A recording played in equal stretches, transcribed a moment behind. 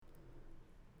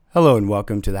Hello and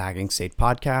welcome to the Hacking State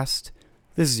podcast.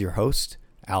 This is your host,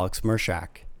 Alex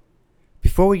Mershak.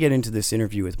 Before we get into this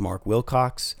interview with Mark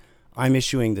Wilcox, I'm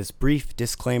issuing this brief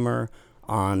disclaimer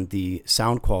on the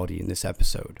sound quality in this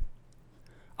episode.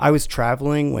 I was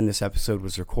traveling when this episode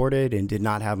was recorded and did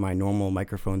not have my normal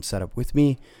microphone set up with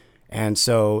me, and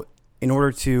so in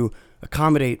order to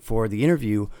accommodate for the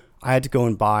interview, I had to go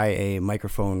and buy a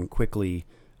microphone quickly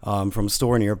from a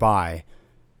store nearby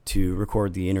to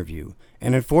record the interview.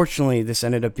 And unfortunately, this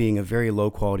ended up being a very low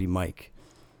quality mic.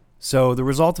 So the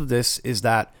result of this is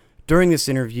that during this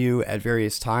interview at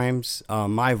various times,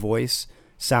 my voice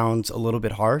sounds a little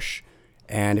bit harsh.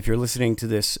 And if you're listening to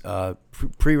this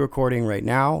pre-recording right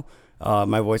now,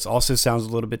 my voice also sounds a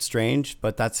little bit strange,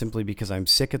 but that's simply because I'm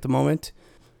sick at the moment.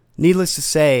 Needless to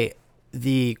say,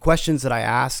 the questions that I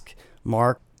ask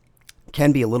Mark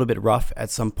can be a little bit rough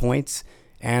at some points,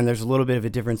 and there's a little bit of a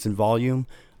difference in volume.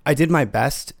 I did my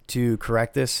best to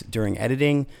correct this during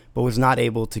editing, but was not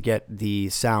able to get the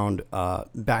sound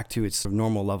back to its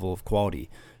normal level of quality.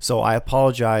 So I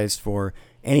apologize for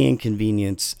any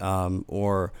inconvenience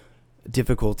or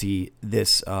difficulty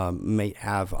this may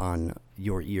have on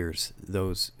your ears,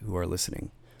 those who are listening.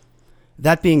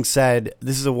 That being said,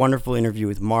 this is a wonderful interview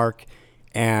with Mark,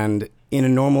 and in a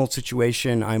normal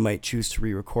situation, I might choose to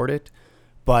re-record it,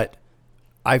 but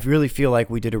I really feel like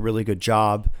we did a really good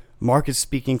job. Mark is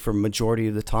speaking for majority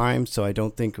of the time, so I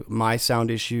don't think my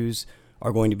sound issues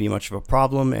are going to be much of a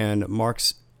problem, and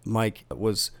Mark's mic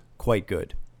was quite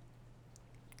good.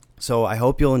 So I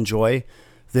hope you'll enjoy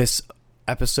this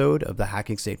episode of the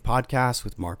Hacking State podcast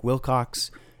with Mark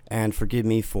Wilcox, and forgive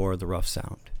me for the rough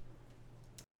sound.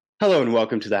 Hello and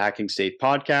welcome to the Hacking State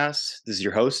podcast. This is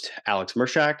your host, Alex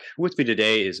Mershak. With me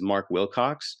today is Mark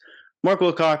Wilcox. Mark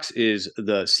Wilcox is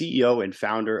the CEO and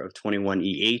founder of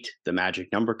 21E8, the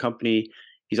magic number company.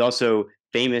 He's also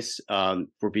famous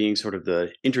for being sort of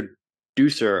the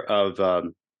introducer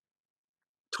of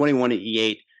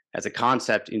 21E8 as a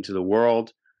concept into the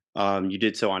world. You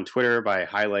did so on Twitter by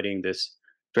highlighting this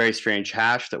very strange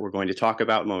hash that we're going to talk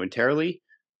about momentarily.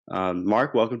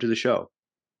 Mark, welcome to the show.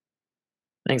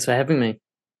 Thanks for having me.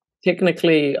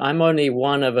 Technically, I'm only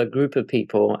one of a group of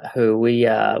people who we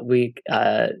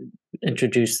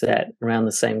introduced that around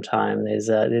the same time. There's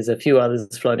a few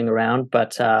others floating around,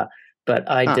 but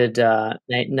I did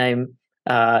name.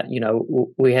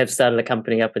 We have started a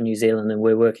company up in New Zealand, and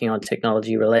we're working on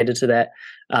technology related to that.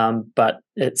 But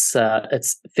it's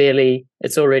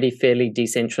already fairly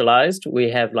decentralized. We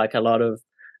have like a lot of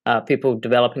people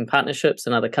developing partnerships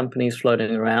and other companies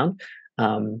floating around.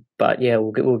 But yeah,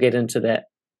 we'll get into that.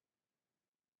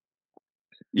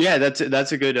 Yeah,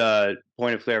 that's a good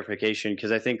point of clarification,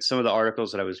 because I think some of the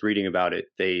articles that I was reading about it,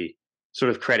 they sort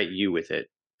of credit you with it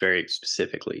very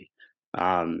specifically.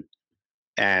 You're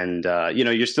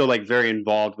still like very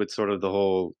involved with sort of the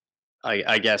whole,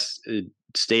 I guess,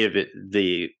 state of it,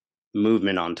 the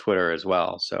movement on Twitter as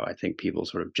well. So I think people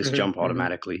sort of just jump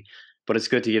automatically, but it's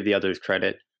good to give the others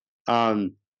credit.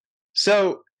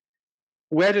 So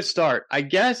where to start? I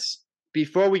guess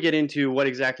before we get into what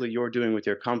exactly you're doing with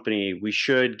your company, we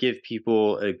should give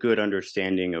people a good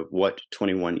understanding of what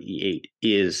 21E8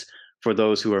 is for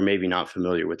those who are maybe not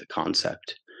familiar with the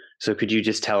concept. So could you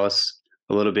just tell us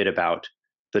a little bit about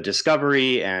the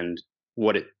discovery and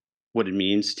what it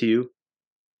means to you?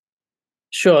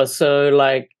 Sure. So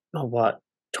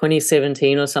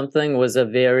 2017 or something was a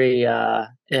very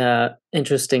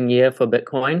interesting year for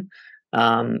Bitcoin,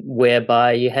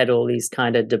 whereby you had all these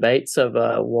kind of debates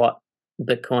over what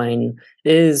Bitcoin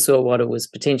is or what it was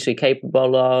potentially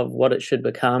capable of, what it should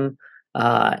become.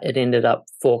 It ended up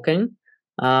forking.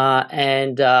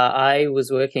 And I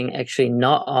was working actually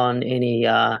not on any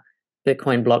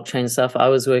Bitcoin blockchain stuff. I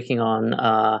was working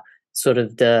on sort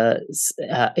of the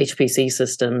HPC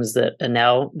systems that are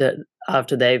now, that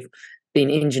after they've been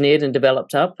engineered and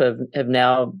developed up, have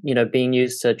now being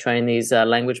used to train these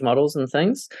language models and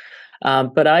things.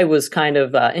 But I was kind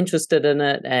of interested in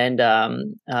it and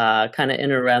kind of in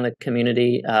and around the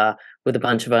community with a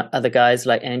bunch of other guys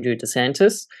like Andrew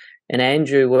DeSantis. And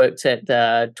Andrew worked at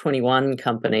the 21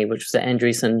 company, which was the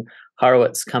Andreessen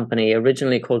Horowitz company,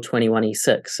 originally called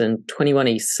 21E6. And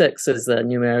 21E6 is the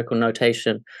numerical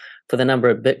notation for the number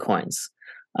of Bitcoins.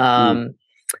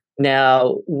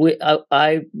 Now,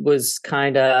 I was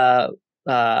kind of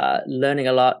learning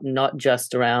a lot, not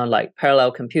just around like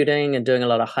parallel computing and doing a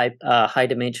lot of high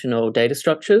dimensional data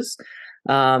structures,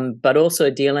 but also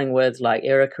dealing with like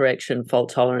error correction, fault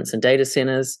tolerance in data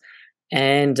centers,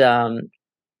 and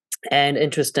And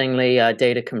interestingly,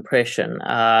 data compression.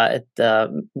 At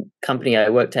the company I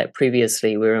worked at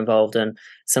previously, we were involved in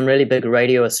some really big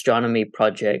radio astronomy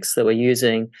projects that were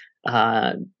using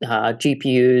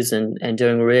GPUs and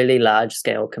doing really large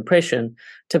scale compression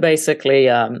to basically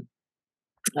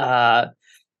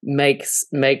make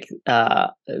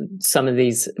some of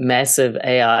these massive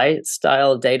AI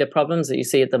style data problems that you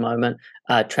see at the moment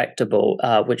tractable,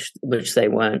 which they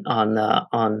weren't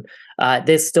on.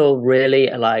 They're still really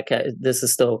this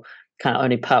is still kind of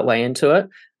only part way into it,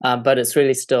 but it's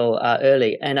really still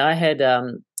early. And I had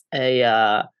a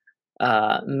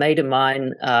mate of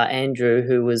mine, Andrew,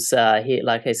 who was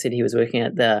like I said, he was working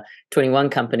at the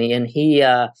 21 company, and he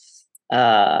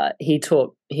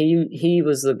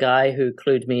was the guy who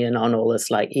clued me in on all this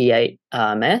like E8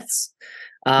 maths,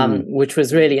 which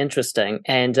was really interesting.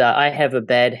 And I have a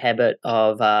bad habit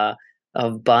of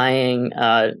buying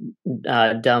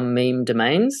dumb meme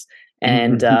domains,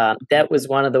 and that was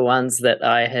one of the ones that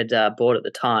I had bought at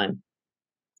the time.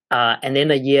 And then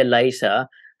a year later,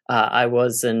 I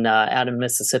was out in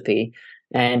Mississippi.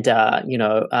 And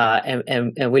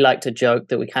and we like to joke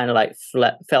that we kind of like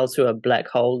fell through a black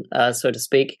hole, so to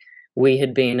speak. We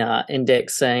had been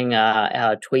indexing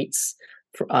our tweets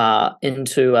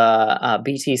into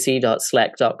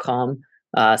btc.slack.com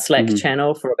Slack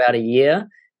channel for about a year,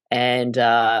 and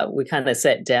we kind of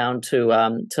sat down to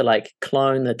like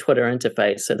clone the Twitter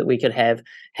interface so that we could have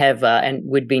and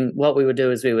what we would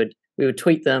do is we would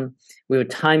tweet them, we would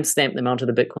timestamp them onto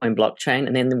the Bitcoin blockchain,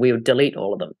 and then we would delete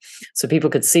all of them. So people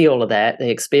could see all of that,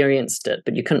 they experienced it,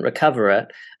 but you couldn't recover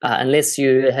it unless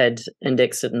you had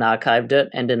indexed it and archived it,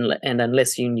 and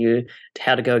unless you knew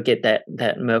how to go get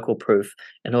that Merkle proof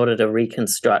in order to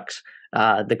reconstruct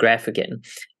the graph again.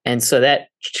 And so that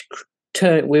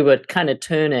we were kind of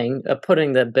putting the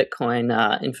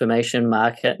Bitcoin information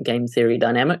market game theory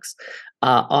dynamics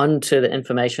onto the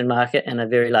information market in a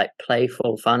very like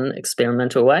playful, fun,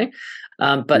 experimental way.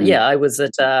 But yeah, I was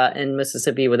in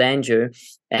Mississippi with Andrew,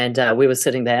 and we were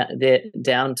sitting there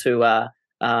down to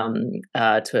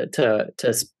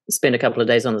spend a couple of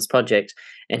days on this project.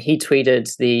 And he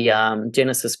tweeted the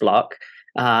Genesis block,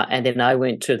 and then I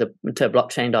went to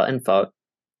blockchain.info.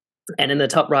 And in the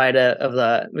top right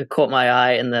it caught my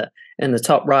eye in the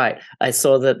top right, I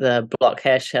saw that the block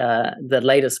hash, the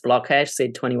latest block hash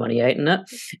said 2018 in it,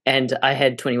 and I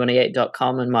had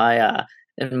 2018.com in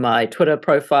my Twitter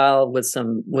profile with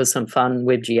some fun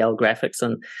WebGL graphics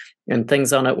and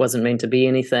things on it. Wasn't meant to be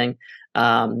anything,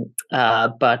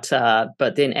 but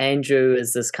then Andrew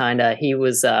is this kind of, he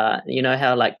was you know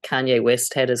how like Kanye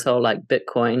West had his whole like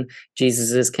Bitcoin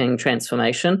Jesus is King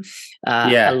transformation.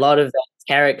 A lot of that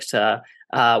character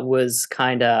was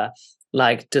kind of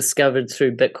like discovered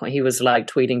through Bitcoin. He was like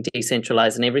tweeting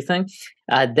decentralized and everything.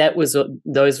 Those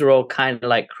were all kind of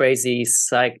like crazy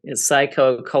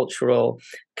psycho-cultural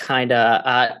kind of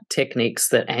art techniques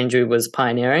that Andrew was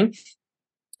pioneering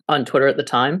on Twitter at the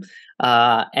time.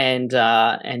 And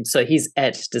so he's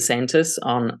at DeSantis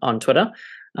on Twitter.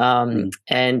 And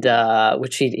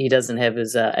which he doesn't have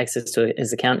his access to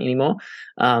his account anymore.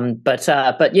 But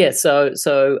yeah, so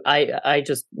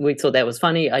we thought that was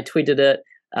funny. I tweeted it,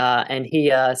 and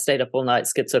he stayed up all night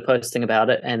schizo posting about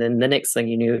it. And then the next thing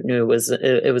you knew was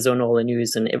it was on all the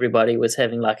news, and everybody was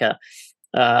having like a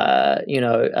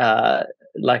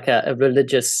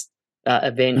religious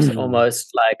event,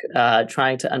 almost like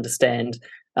trying to understand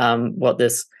what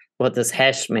this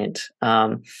hash meant.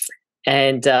 And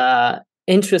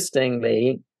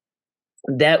interestingly,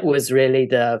 that was really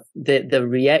the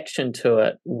reaction to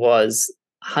it was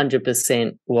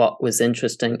 100% what was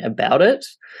interesting about it.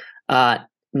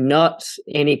 Not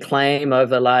any claim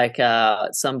over like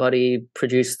somebody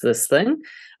produced this thing,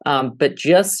 but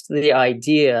just the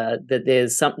idea that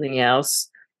there's something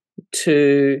else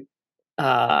to,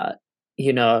 like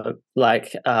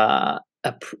a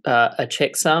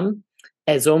checksum,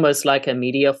 as almost like a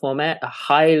media format, a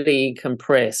highly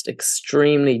compressed,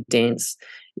 extremely dense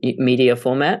media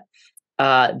format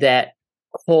that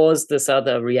caused this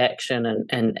other reaction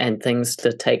and things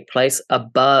to take place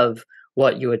above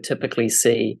what you would typically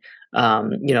see,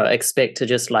 expect to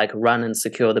just like run and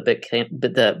secure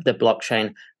the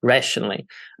blockchain rationally.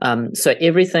 So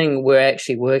everything we're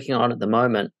actually working on at the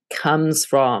moment comes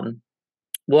from,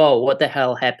 whoa, what the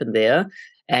hell happened there?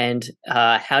 And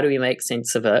how do we make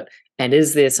sense of it? And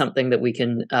is there something that we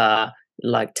can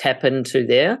like tap into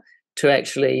there to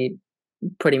actually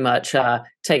pretty much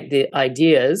take the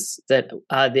ideas that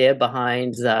are there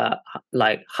behind the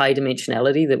like high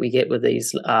dimensionality that we get with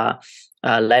these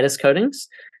lattice codings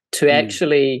to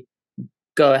actually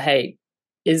go, hey,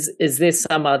 is there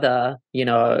some other,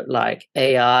 like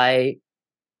AI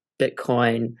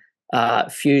Bitcoin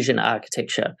fusion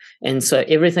architecture. And so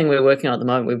everything we're working on at the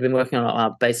moment, we've been working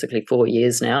on basically 4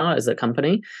 years now as a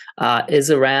company, is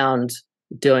around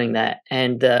doing that.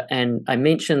 And I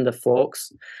mentioned the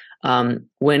forks.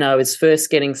 When I was first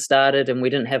getting started and we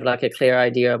didn't have like a clear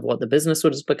idea of what the business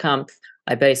would become,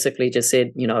 I basically just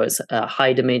said, it's a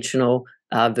high dimensional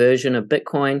version of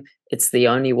Bitcoin. It's the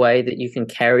only way that you can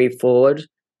carry forward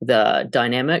the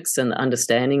dynamics and the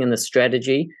understanding and the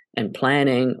strategy and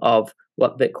planning of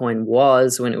what Bitcoin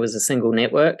was when it was a single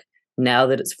network. Now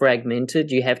that it's fragmented,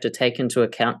 you have to take into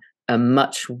account a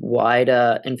much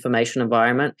wider information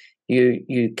environment.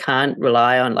 You can't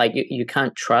rely on, you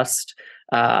can't trust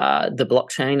the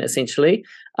blockchain essentially,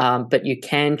 but you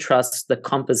can trust the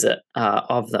composite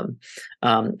of them.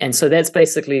 And so that's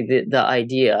basically the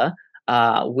idea.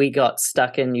 We got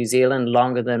stuck in New Zealand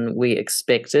longer than we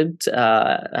expected,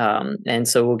 and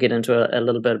so we'll get into a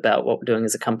little bit about what we're doing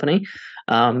as a company.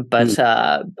 But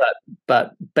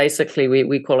basically,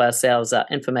 we call ourselves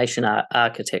information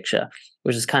architecture,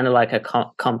 which is kind of like a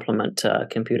complement to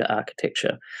computer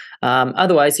architecture.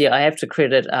 Otherwise, I have to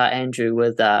credit Andrew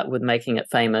with making it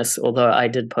famous, although I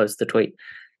did post the tweet.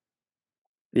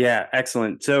 Yeah,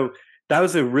 excellent. So that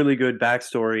was a really good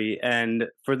backstory. And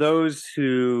for those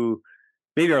who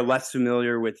maybe are less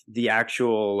familiar with the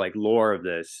actual lore of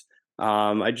this,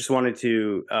 I just wanted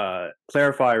to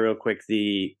clarify real quick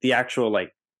the actual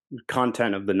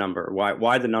content of the number.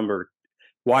 Why the number?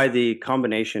 Why the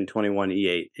combination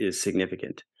 21E8 is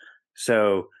significant.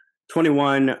 So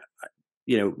 21,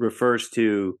 refers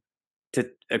to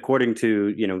according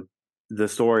to the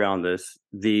story on this,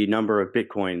 the number of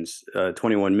Bitcoins,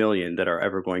 21 million that are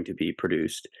ever going to be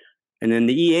produced. And then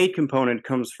the E8 component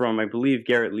comes from, I believe,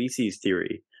 Garrett Lisi's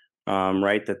theory,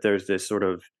 right? That there's this sort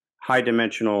of high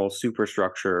dimensional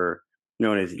superstructure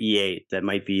known as E8 that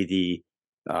might be the,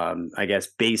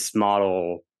 base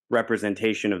model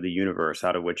representation of the universe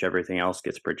out of which everything else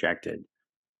gets projected.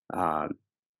 I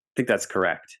think that's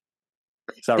correct.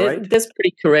 Is that right? That's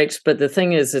pretty correct. But the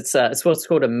thing is, it's what's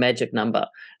called a magic number.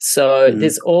 So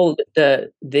there's all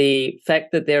the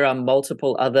fact that there are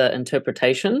multiple other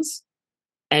interpretations.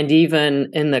 And even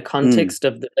in the context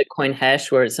of the Bitcoin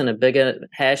hash, where it's in a bigger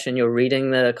hash and you're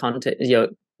reading the context,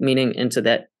 meaning into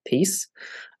that piece,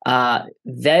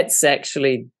 that's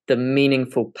actually the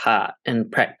meaningful part in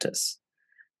practice.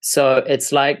 So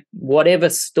it's like whatever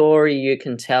story you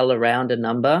can tell around a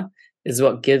number is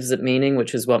what gives it meaning,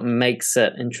 which is what makes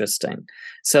it interesting.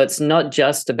 So it's not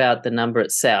just about the number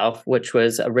itself, which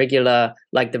was the regular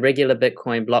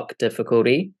Bitcoin block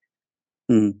difficulty,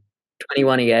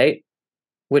 21E8,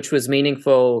 which was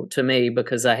meaningful to me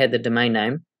because I had the domain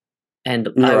name, and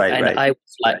I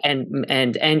was like,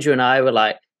 and Andrew and I were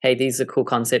like, hey, these are cool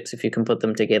concepts if you can put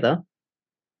them together,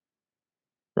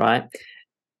 right?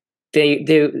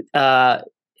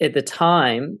 At the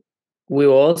time, we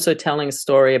were also telling a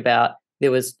story about it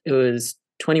was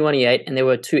 21E8 and there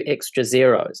were 2 extra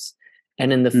zeros.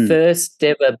 And in the first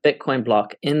ever Bitcoin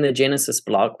block, in the Genesis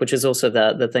block, which is also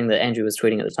the thing that Andrew was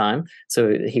tweeting at the time,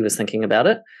 so he was thinking about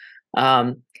it,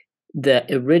 the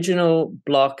original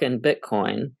block in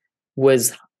Bitcoin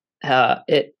was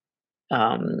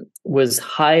was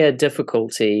higher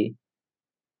difficulty.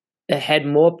 It had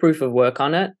more proof of work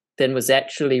on it than was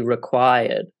actually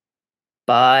required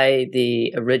by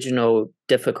the original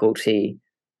difficulty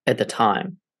at the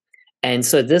time. And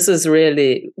so this is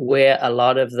really where a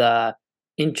lot of the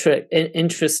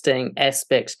interesting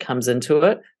aspects comes into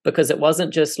it, because it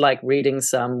wasn't just like reading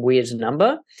some weird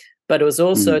number, but it was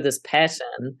also this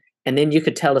pattern, and then you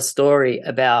could tell a story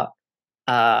about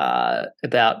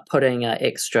putting an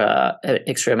extra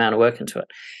amount of work into it.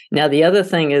 Now, the other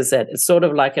thing is that it's sort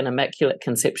of like an immaculate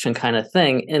conception kind of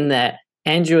thing, in that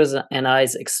Andrew's and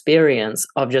I's experience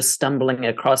of just stumbling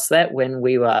across that when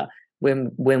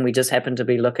we just happened to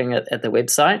be looking at the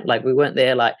website, like we weren't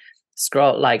there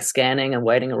scanning and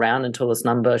waiting around until this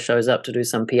number shows up to do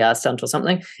some PR stunt or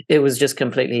something. It was just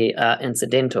completely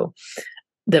incidental.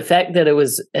 The fact that it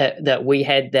was that we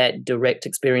had that direct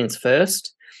experience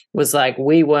first was like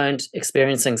we weren't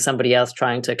experiencing somebody else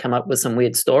trying to come up with some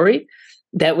weird story.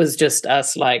 That was just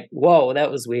us like, whoa,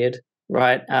 that was weird,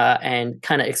 right? And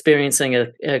kind of experiencing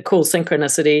a cool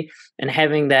synchronicity and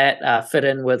having that fit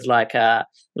in with we're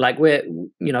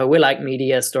like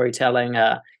media storytelling,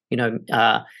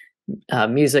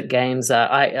 music, games.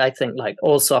 I think like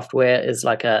all software is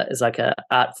like a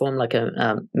art form, like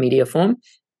a media form.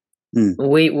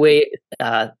 We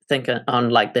think on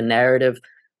like the narrative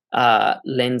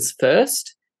lens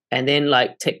first, and then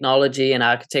like technology and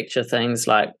architecture things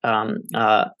like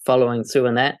following through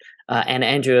in that. and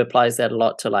Andrew applies that a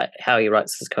lot to like how he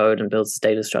writes his code and builds his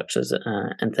data structures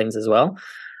and things as well.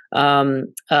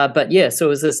 But yeah, so it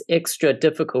was this extra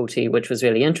difficulty, which was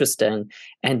really interesting,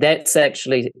 and that's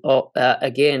actually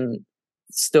again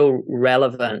still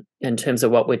relevant in terms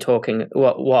of what we're talking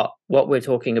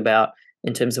about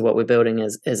in terms of what we're building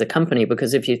as a company.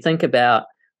 Because if you think about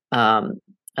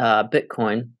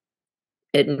Bitcoin,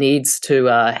 it needs to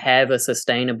have a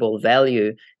sustainable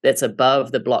value that's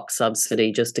above the block subsidy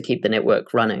just to keep the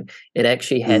network running. It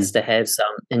actually has to have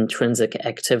some intrinsic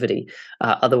activity.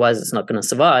 Otherwise, it's not going to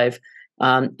survive.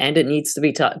 And it needs to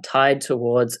be tied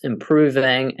towards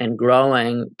improving and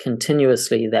growing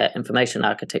continuously that information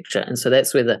architecture. And so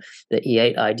that's where the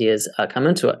E8 ideas come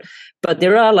into it. But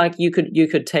there are like you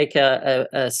could take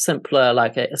a simpler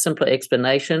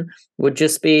explanation would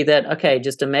just be that, okay,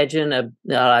 just imagine a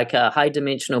high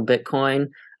dimensional Bitcoin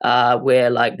where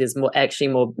like there's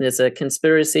a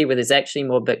conspiracy where there's actually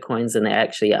more Bitcoins than there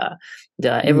actually are.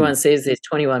 Everyone says there's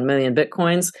 21 million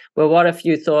Bitcoins. Well, what if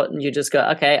you thought and you just go,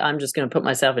 okay, I'm just going to put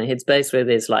myself in a headspace where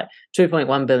there's like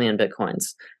 2.1 billion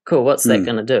Bitcoins. Cool. What's that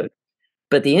going to do?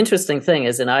 But the interesting thing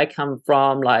is, and I come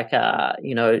from like,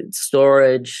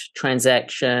 storage,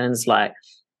 transactions, like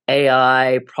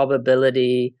AI,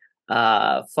 probability,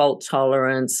 fault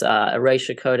tolerance,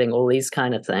 erasure coding, all these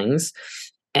kind of things.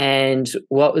 And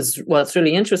what's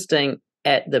really interesting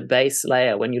at the base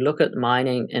layer, when you look at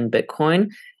mining in Bitcoin,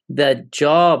 the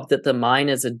job that the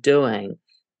miners are doing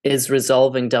is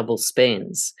resolving double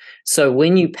spends. So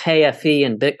when you pay a fee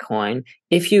in Bitcoin,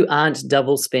 if you aren't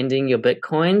double spending your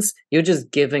Bitcoins, you're just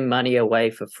giving money away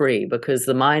for free because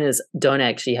the miners don't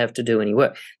actually have to do any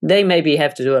work. They maybe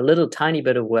have to do a little tiny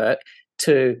bit of work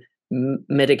to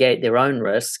mitigate their own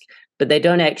risk, but they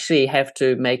don't actually have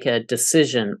to make a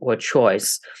decision or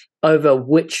choice over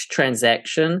which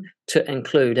transaction to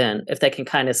include in. If they can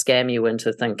kind of scam you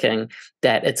into thinking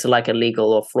that it's like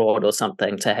illegal or fraud or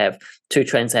something to have two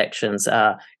transactions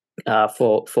for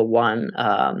one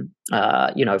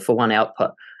for one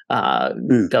output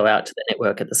go out to the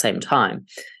network at the same time.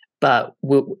 But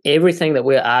everything that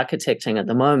we're architecting at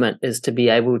the moment is to be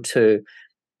able to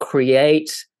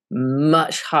create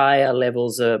much higher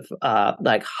levels of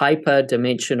like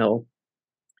hyper-dimensional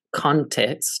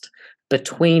context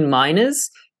between miners,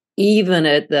 even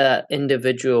at the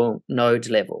individual node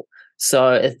level.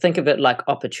 So think of it like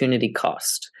opportunity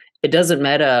cost. It doesn't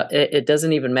matter. It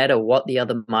doesn't even matter what the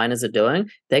other miners are doing.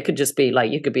 They could just be like,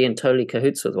 you could be in totally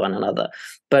cahoots with one another.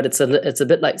 But it's a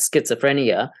bit like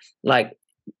schizophrenia. Like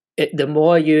the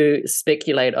more you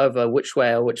speculate over which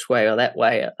way or that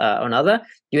way or another,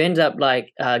 you end up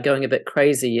like going a bit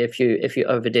crazy if you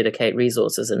over dedicate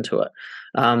resources into it.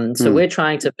 So we're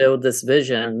trying to build this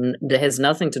vision that has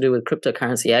nothing to do with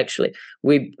cryptocurrency. Actually,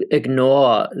 we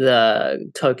ignore the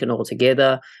token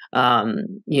altogether. All of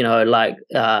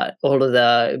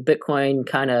the Bitcoin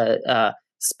kind of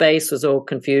space was all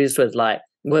confused with like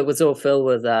it was all filled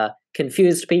with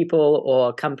confused people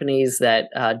or companies that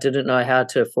didn't know how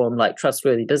to form like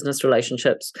trustworthy business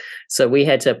relationships. So we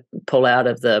had to pull out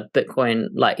of the Bitcoin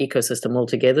like ecosystem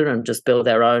altogether and just build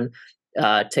our own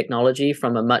technology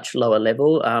from a much lower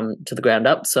level to the ground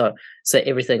up. So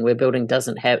everything we're building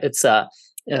doesn't have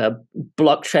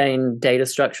blockchain data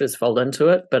structures fold into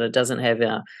it, but it doesn't have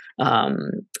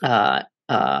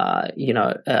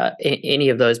any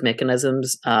of those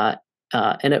mechanisms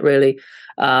in it really.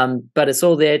 But it's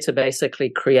all there to basically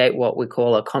create what we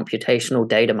call a computational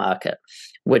data market,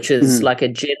 which is like a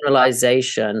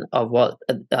generalization of what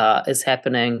is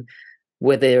happening,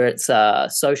 whether it's a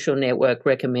social network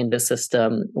recommender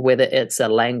system, whether it's a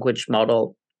language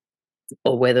model,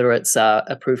 or whether it's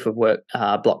a proof of work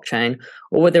blockchain,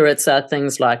 or whether it's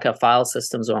things like file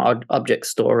systems or object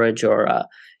storage, or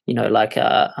like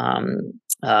a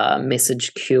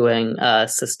message queuing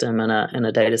system in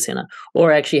a data center,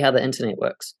 or actually how the internet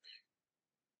works.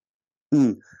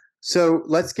 So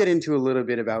let's get into a little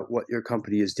bit about what your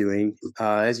company is doing.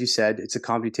 As you said, it's a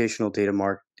computational data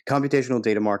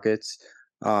markets.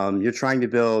 You're trying to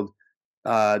build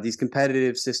these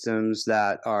competitive systems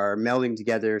that are melding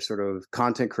together sort of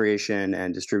content creation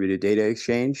and distributed data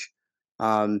exchange.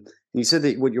 And you said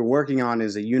that what you're working on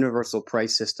is a universal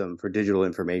price system for digital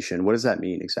information. What does that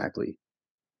mean exactly?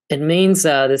 It means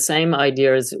the same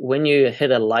idea as when you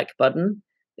hit a like button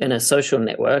in a social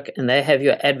network and they have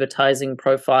your advertising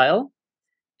profile,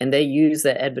 and they use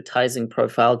that advertising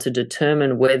profile to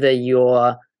determine whether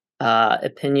your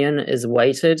opinion is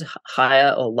weighted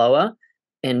higher or lower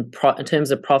in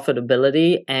terms of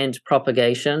profitability and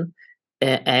propagation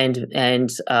and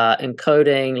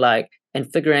encoding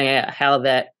and figuring out how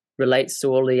that relates to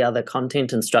all the other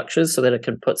content and structures so that it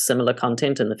can put similar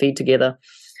content in the feed together.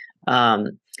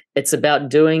 It's about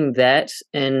doing that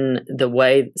in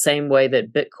the same way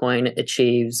that Bitcoin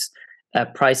achieves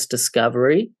price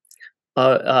discovery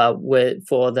for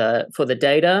the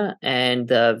data and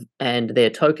their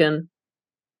token,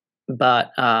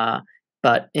 but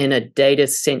in a data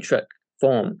centric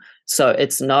form. So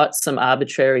it's not some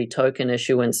arbitrary token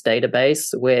issuance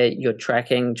database where you're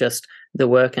tracking just the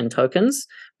work in tokens,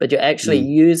 but you're actually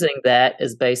using that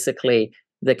as basically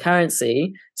the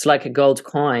currency. It's like a gold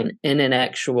coin in an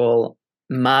actual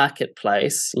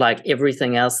marketplace, like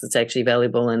everything else that's actually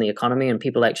valuable in the economy, and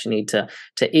people actually need to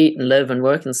eat and live and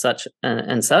work and such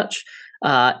in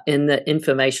the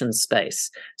information space.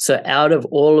 So out of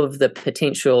all of the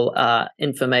potential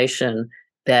information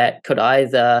that could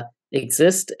either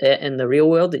exist in the real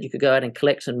world that you could go out and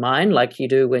collect and mine, like you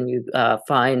do when you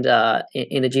find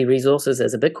energy resources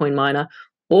as a Bitcoin miner,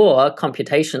 or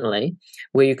computationally,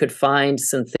 where you could find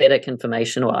synthetic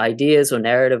information or ideas or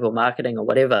narrative or marketing or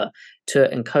whatever to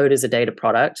encode as a data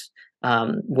product,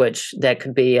 which that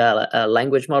could be a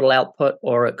language model output,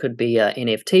 or it could be a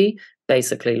NFT.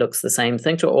 Basically looks the same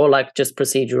thing to, or like just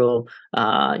procedural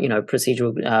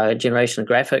generation of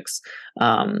graphics.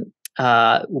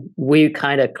 We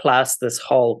kind of class this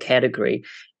whole category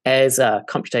as a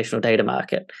computational data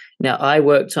market. Now, I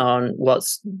worked on when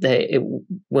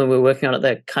we were working on it,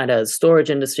 the kind of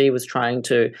storage industry was trying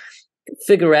to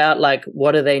figure out, like,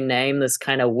 what do they name this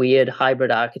kind of weird hybrid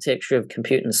architecture of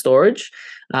compute and storage.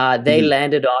 They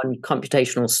landed on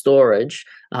computational storage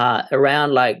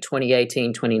around like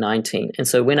 2018, 2019. And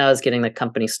so when I was getting the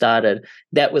company started,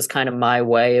 that was kind of my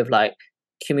way of like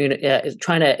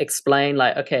trying to explain,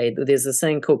 like, okay, there's this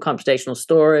thing called computational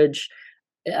storage.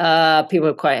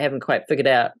 People haven't quite figured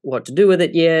out what to do with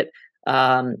it yet.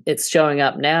 It's showing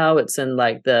up now. It's in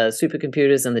like the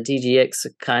supercomputers and the DGX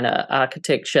kind of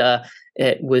architecture.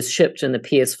 It was shipped in the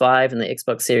PS5 and the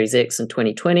Xbox Series X in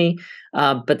 2020,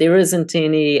 but there isn't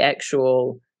any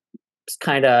actual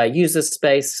kind of user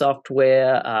space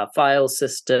software, file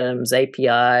systems,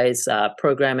 APIs,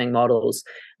 programming models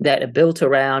that are built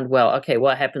around, well, okay,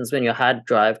 what happens when your hard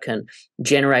drive can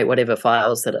generate whatever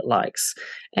files that it likes?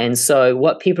 And so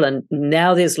what people are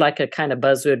now, there's like a kind of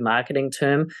buzzword marketing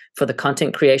term for the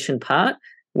content creation part,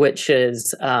 which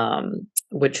is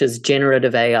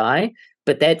generative AI.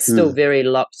 But that's still very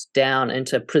locked down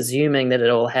into presuming that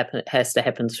it all has to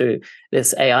happen through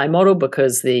this AI model,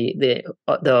 because the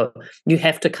you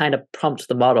have to kind of prompt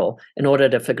the model in order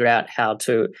to figure out how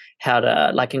to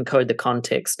like encode the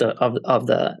context of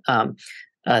the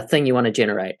thing you want to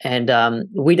generate. And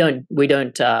we don't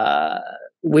do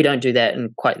that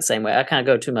in quite the same way. I can't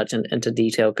go too much into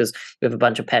detail because we have a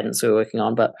bunch of patents we're working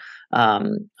on, but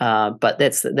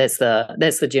that's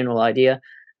the general idea.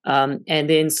 And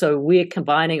then so we're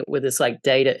combining it with this like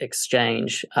data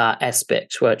exchange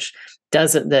aspect, which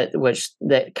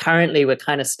currently we're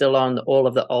kind of still on all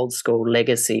of the old school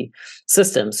legacy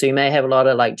systems. So you may have a lot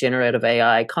of like generative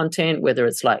AI content, whether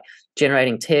it's like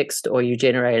generating text or you're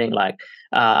generating like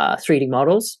 3D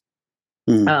models.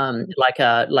 Like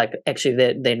actually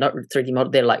they're not 3D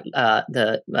model. They're like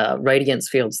the radiance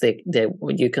fields. They're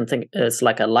you can think it's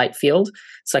like a light field.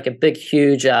 It's like a big,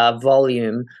 huge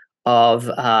volume of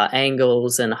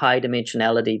angles and high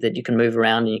dimensionality that you can move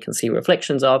around and you can see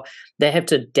reflections of. They have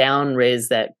to down res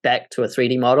that back to a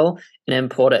 3D model and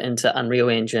import it into Unreal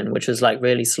Engine, which is like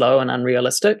really slow and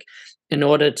unrealistic, in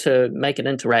order to make it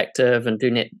interactive and do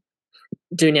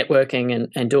networking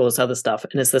and do all this other stuff.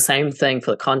 And it's the same thing for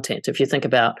the content. If you think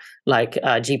about like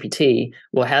GPT,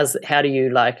 well, how do you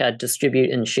like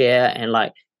distribute and share and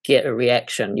like get a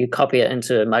reaction? You copy it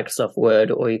into Microsoft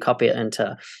Word, or you copy it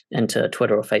into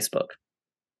Twitter or Facebook.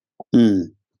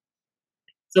 It's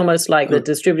almost like the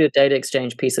distributed data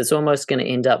exchange piece. It's almost going to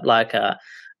end up like a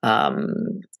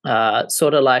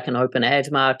sort of like an open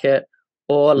ad market,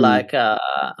 or like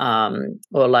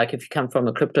if you come from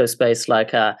a crypto space,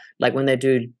 like when they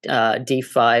do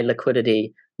DeFi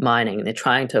liquidity mining, they're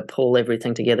trying to pull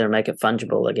everything together and make it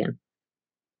fungible again.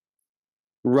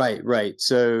 Right.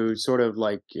 So sort of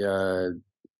like kind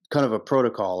of a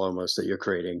protocol almost that you're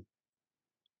creating.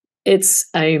 It's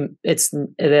a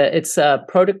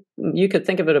you could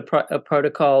think of it a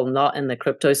protocol, not in the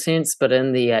crypto sense, but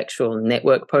in the actual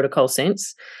network protocol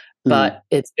sense. But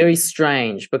it's very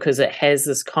strange because it has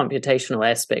this computational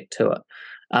aspect to it,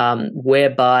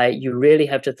 whereby you really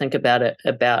have to think about it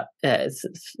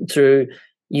through.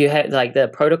 You have like the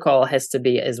protocol has to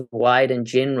be as wide and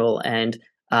general and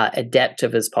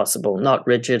adaptive as possible, not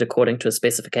rigid according to a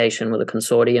specification with a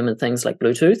consortium and things like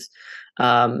Bluetooth.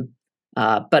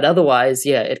 But otherwise,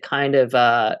 yeah, it kind of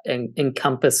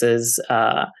encompasses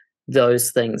those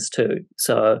things too.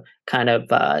 So kind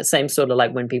of same sort of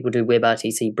like when people do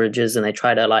WebRTC bridges and they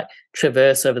try to like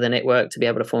traverse over the network to be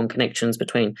able to form connections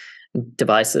between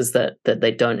devices that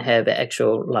they don't have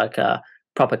actual like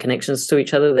proper connections to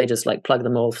each other. They just like plug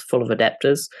them all full of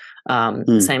adapters.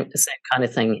 Same kind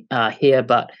of thing here,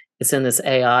 but it's in this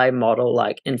AI model,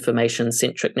 like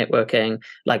information-centric networking,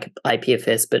 like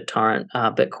IPFS, BitTorrent,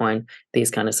 Bitcoin, these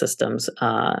kind of systems,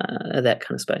 that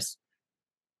kind of space.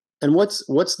 And what's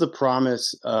the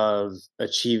promise of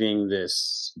achieving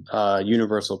this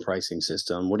universal pricing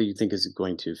system? What do you think is it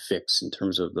going to fix in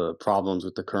terms of the problems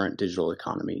with the current digital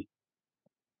economy?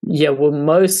 Yeah, well,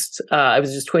 I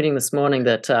was just tweeting this morning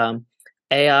that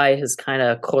AI has kind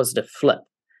of caused a flip.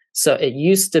 So it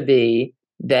used to be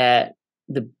that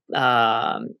the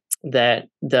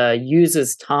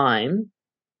user's time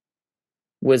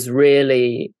was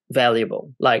really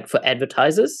valuable, like for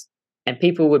advertisers, and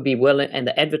people would be willing, and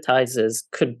the advertisers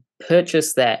could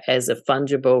purchase that as a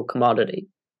fungible commodity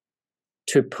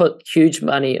to put huge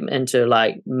money into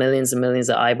like millions and millions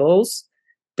of eyeballs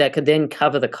that could then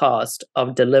cover the cost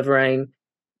of delivering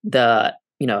the,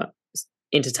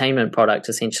 entertainment product,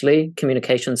 essentially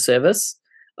communication service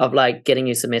of like getting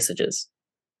you some messages.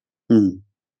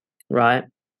 Right?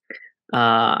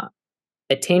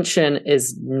 Attention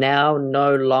is now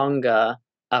no longer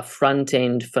a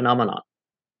front-end phenomenon.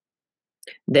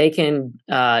 They can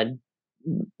a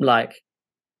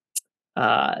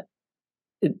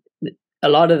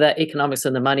lot of the economics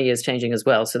and the money is changing as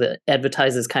well. So the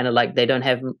advertisers kind of like, they don't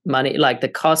have money, like the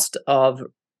cost of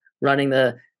running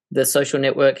the social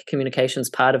network communications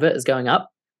part of it is going up,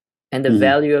 and the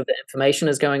value of the information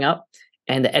is going up,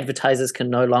 and the advertisers can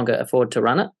no longer afford to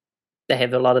run it. They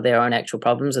have a lot of their own actual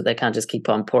problems that they can't just keep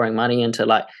on pouring money into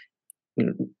like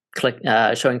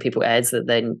showing people ads that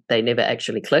they never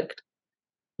actually clicked.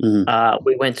 We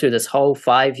went through this whole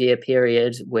 5-year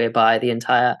period whereby the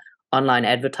entire online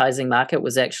advertising market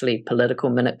was actually political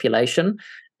manipulation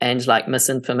and like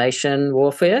misinformation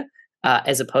warfare,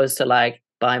 as opposed to like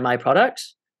buy my product,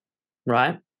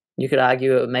 right? You could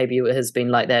argue maybe it has been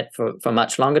like that for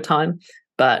much longer time,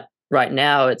 but right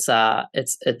now it's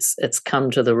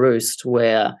come to the roost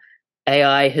where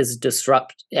AI has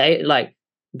disrupted, like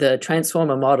the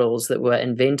transformer models that were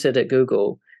invented at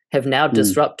Google have now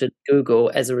disrupted Google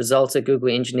as a result of Google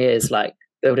engineers like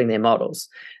building their models.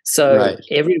 So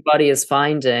everybody is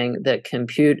finding that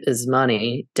compute is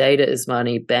money, data is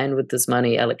money, bandwidth is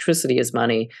money, electricity is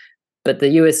money, but the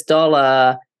US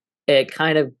dollar, it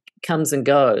kind of comes and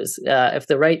goes. If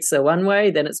the rates are one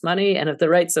way, then it's money, and if the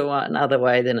rates are another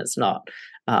way, then it's not.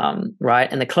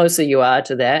 Right? And the closer you are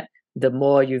to that, the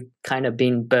more you've kind of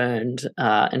been burned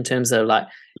in terms of like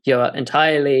you're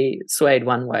entirely swayed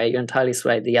one way, you're entirely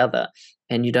swayed the other,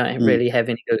 and you don't really have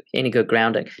any good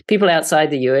grounding. People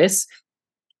outside the US,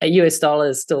 a US dollar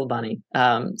is still money.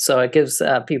 So it gives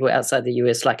people outside the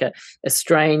US like a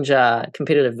strange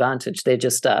competitive advantage. They're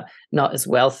just not as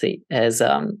wealthy as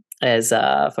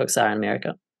folks are in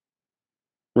America.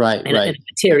 Right. In a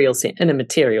material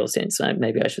sense,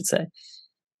 maybe I should say.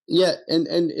 Yeah,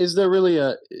 and is there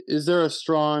a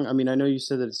strong? I mean, I know you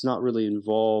said that it's not really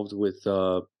involved with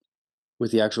the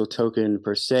actual token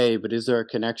per se, but is there a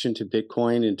connection to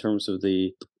Bitcoin in terms of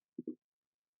the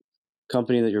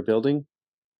company that you're building?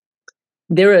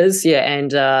 There is, yeah,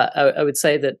 and I would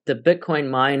say that the Bitcoin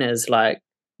miners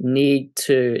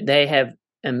they have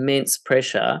immense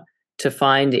pressure to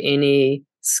find any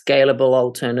scalable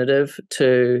alternative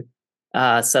to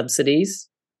subsidies.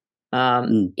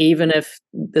 Even if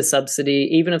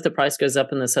the price goes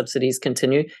up and the subsidies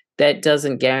continue, that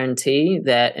doesn't guarantee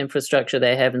that infrastructure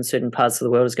they have in certain parts of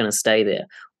the world is going to stay there.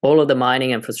 All of the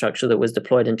mining infrastructure that was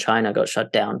deployed in China got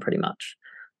shut down pretty much.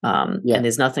 And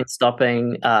there's nothing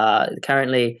stopping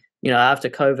currently, after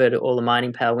COVID, all the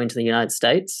mining power went to the United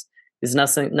States. There's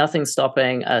nothing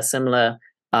stopping a similar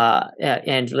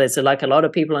and there's like a lot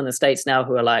of people in the States now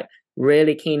who are like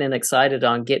really keen and excited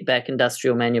on get back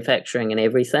industrial manufacturing and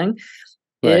everything.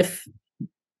 Right.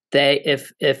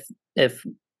 If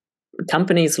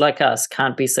companies like us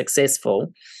can't be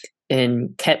successful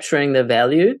in capturing the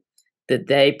value that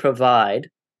they provide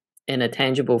in a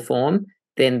tangible form,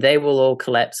 then they will all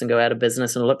collapse and go out of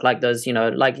business and look like those, when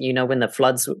the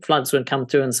floods would come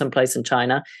through in some place in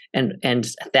China and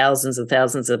thousands and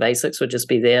thousands of ASICs would just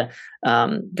be there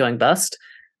going bust.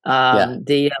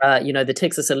 The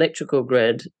Texas electrical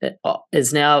grid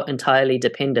is now entirely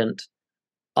dependent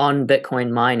on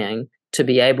Bitcoin mining to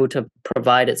be able to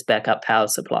provide its backup power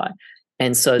supply.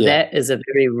 And so that is a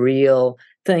very real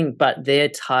thing, but they're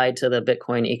tied to the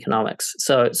Bitcoin economics.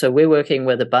 So we're working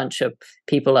with a bunch of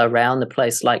people around the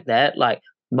place like that. Like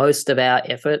most of our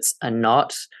efforts are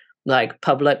not like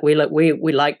public. We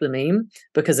like the meme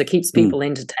because it keeps people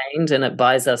entertained and it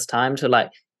buys us time to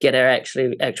like get our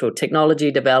actual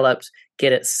technology developed,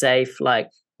 get it safe, like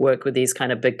work with these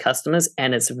kind of big customers.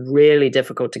 And it's really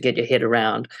difficult to get your head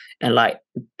around and like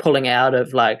pulling out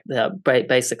of like the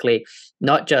basically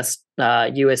not just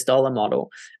US dollar model,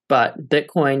 but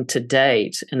Bitcoin to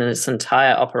date in its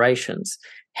entire operations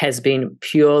has been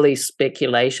purely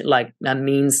speculation, like a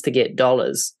means to get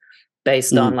dollars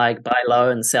based on like buy low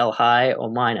and sell high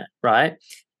or mine it, right?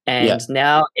 And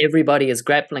now everybody is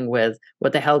grappling with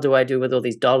what the hell do I do with all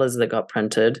these dollars that got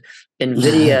printed?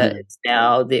 NVIDIA is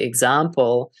now the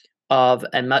example of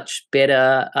a much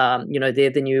better, they're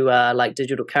the new like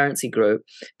digital currency group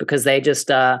because they just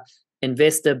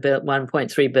invested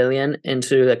 1.3 billion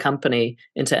into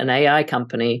an AI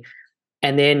company,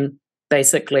 and then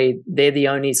basically they're the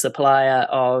only supplier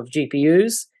of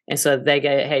GPUs, and so they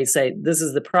go, hey, say this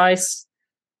is the price.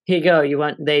 Here you go. You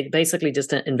want? They basically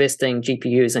just investing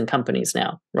GPUs in companies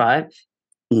now, right?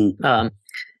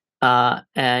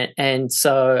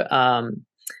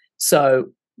 So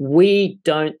we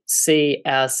don't see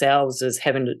ourselves as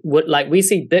having like we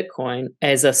see Bitcoin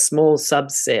as a small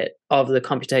subset of the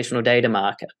computational data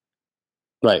market,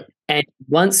 right? And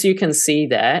once you can see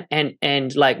that,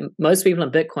 and like most people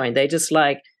in Bitcoin, they just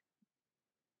like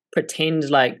pretend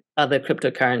like other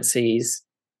cryptocurrencies,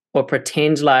 or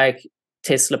pretend like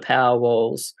Tesla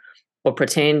Powerwalls, or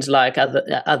pretend like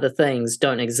other things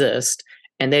don't exist,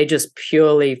 and they just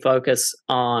purely focus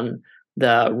on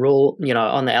the rule,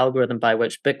 on the algorithm by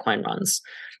which Bitcoin runs.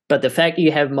 But the fact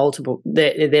you have multiple,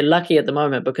 they're lucky at the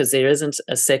moment because there isn't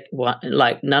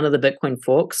like none of the Bitcoin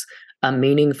forks are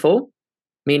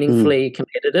meaningfully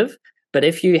competitive. But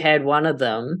if you had one of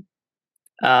them,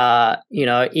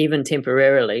 even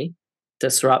temporarily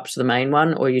disrupt the main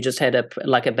one, or you just had a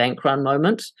bank run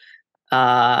moment,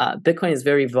 Bitcoin is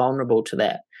very vulnerable to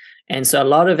that. And so a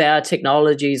lot of our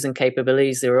technologies and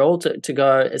capabilities, they're all to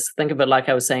go, think of it like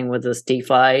I was saying with this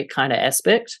DeFi kind of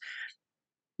aspect.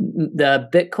 The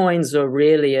Bitcoins are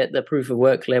really at the proof of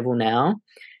work level now.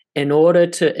 In order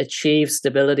to achieve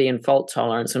stability and fault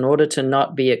tolerance, in order to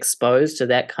not be exposed to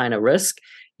that kind of risk,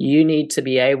 you need to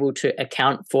be able to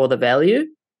account for the value.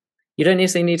 You don't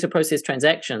necessarily need to process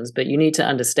transactions, but you need to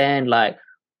understand, like,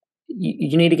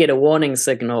 you need to get a warning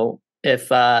signal if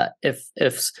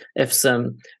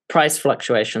some price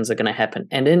fluctuations are going to happen.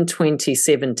 And in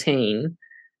 2017,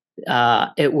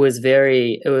 it was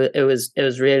really,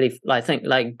 I think,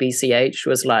 like BCH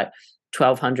was like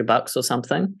 $1,200 or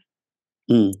something.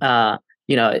 There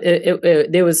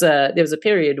was a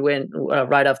period when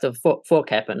right after the fork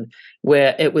happened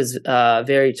where it was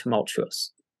very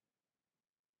tumultuous.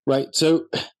 Right. So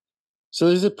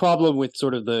there's a problem with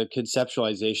sort of the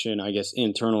conceptualization, I guess,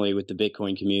 internally with the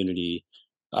Bitcoin community.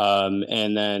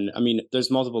 And then, I mean,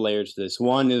 there's multiple layers to this.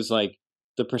 One is like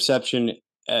the perception,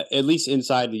 at least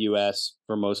inside the US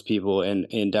for most people,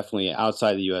 and definitely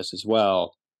outside the US as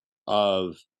well,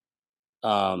 of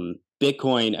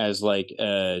Bitcoin as like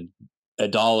a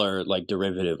dollar like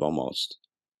derivative almost.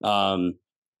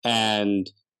 And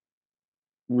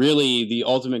really the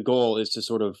ultimate goal is to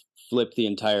sort of flip the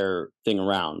entire thing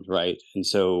around, right? And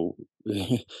so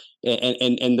and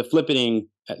the flippening,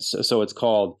 so it's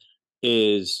called,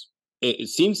 is it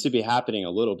seems to be happening a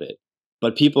little bit,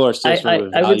 but people are still sort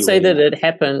of I would say that it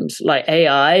happened, like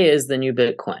AI is the new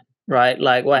Bitcoin, right?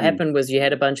 Like what happened was you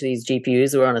had a bunch of these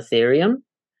GPUs that were on Ethereum.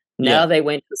 Now they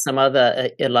went to some other,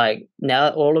 like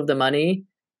now all of the money,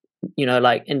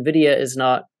 like NVIDIA is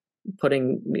not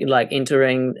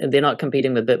they're not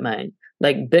competing with Bitmain.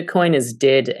 Like Bitcoin is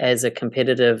dead as a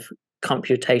competitive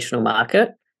computational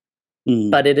market,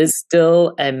 but it is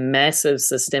still a massive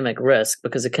systemic risk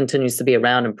because it continues to be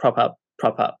around and prop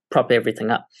everything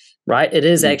up, right? It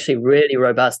is actually really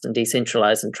robust and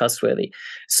decentralized and trustworthy.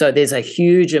 So there's a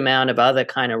huge amount of other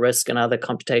kind of risk and other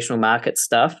computational market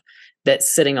stuff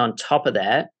that's sitting on top of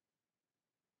that,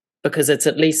 because it's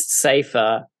at least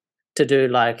safer to do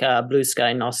like a blue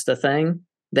sky Nostr thing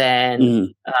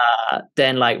than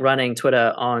like running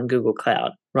Twitter on Google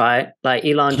Cloud, right? Like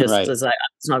Elon just is like,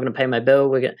 it's not going to pay my bill.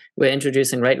 We're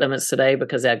introducing rate limits today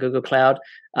because our Google Cloud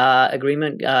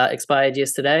agreement expired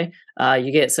yesterday.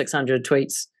 You get 600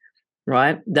 tweets,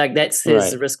 right? Like that's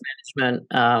his risk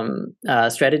management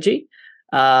strategy.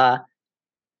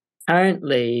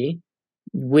 Currently,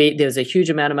 there's a huge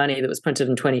amount of money that was printed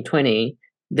in 2020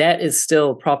 that is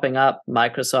still propping up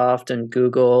Microsoft and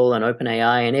Google and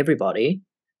OpenAI and everybody,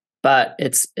 but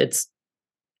it's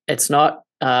not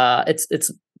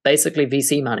it's basically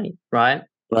VC money, right?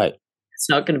 Right. It's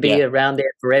not going to be Yeah. around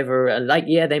there forever. Like,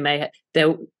 yeah,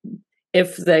 they'll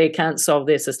if they can't solve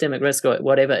their systemic risk or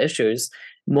whatever issues,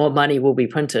 more money will be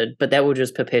printed, but that will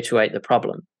just perpetuate the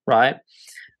problem, right?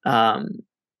 Um,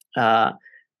 uh,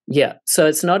 yeah. So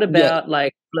it's not Yeah. about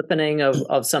like flippening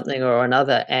of something or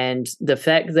another. And the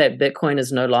fact that Bitcoin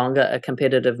is no longer a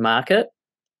competitive market,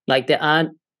 like there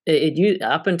aren't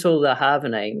up until the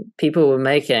halvening, people were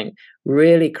making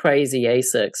really crazy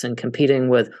ASICs and competing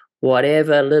with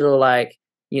whatever little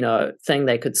thing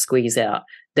they could squeeze out.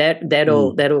 That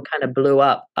all kind of blew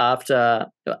up after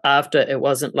it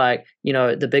wasn't like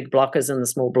the big blockers and the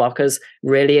small blockers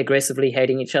really aggressively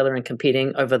hating each other and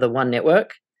competing over the one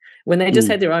network. When they just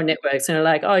had their own networks and they're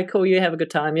like, oh cool, you have a good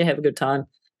time,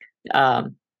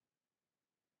 um,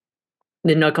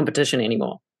 there's no competition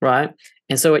anymore, right?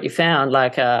 And so what you found,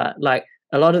 like a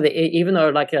lot of even though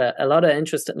like a lot of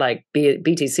interest, like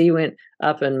BTC went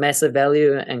up in massive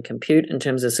value and compute in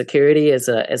terms of security as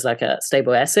like a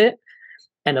stable asset,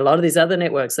 and a lot of these other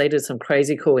networks, they did some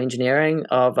crazy cool engineering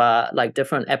of like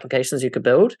different applications you could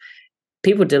build.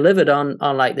 People delivered on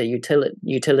like the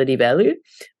utility value,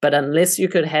 but unless you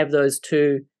could have those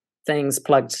two things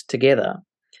plugged together,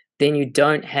 then you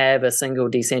don't have a single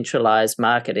decentralized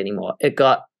market anymore. It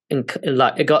got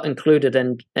included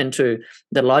into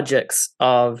the logics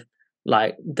of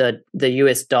like the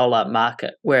US dollar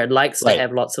market, where it likes to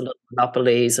have lots of little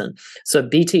monopolies. And so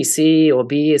BTC or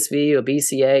BSV or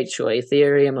BCH or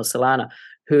Ethereum or Solana,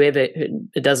 whoever,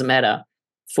 it doesn't matter.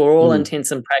 For all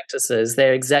intents and practices,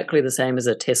 they're exactly the same as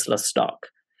a Tesla stock,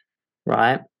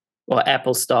 right? Or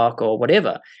Apple stock or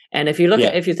whatever. And if you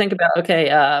if you think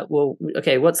about,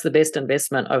 what's the best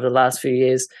investment over the last few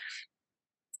years?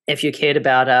 If you cared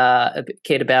about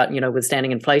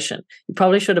withstanding inflation, you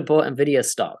probably should have bought Nvidia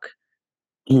stock,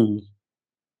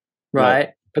 right?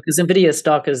 Because Nvidia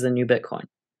stock is the new Bitcoin.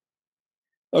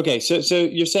 Okay, so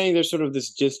you're saying there's sort of this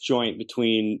disjoint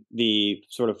between the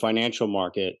sort of financial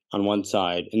market on one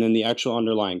side and then the actual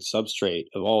underlying substrate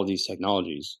of all of these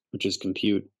technologies, which is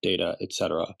compute, data,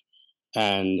 etc.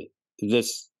 And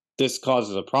this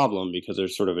causes a problem because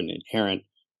there's sort of an inherent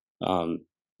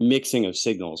mixing of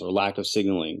signals or lack of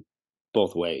signaling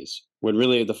both ways. When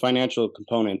really the financial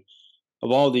component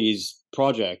of all these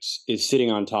projects is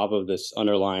sitting on top of this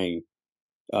underlying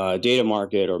data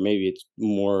market, or maybe it's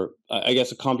more, I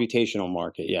guess, a computational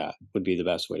market. Yeah, would be the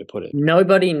best way to put it.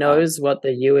 Nobody knows what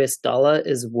the US dollar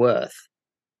is worth.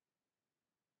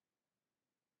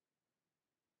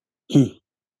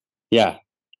 Yeah.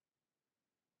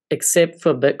 Except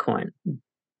for Bitcoin.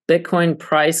 Bitcoin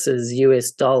prices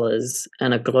US dollars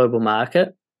in a global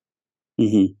market.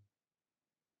 If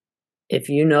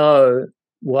you know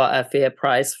what a fair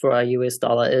price for a US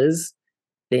dollar is,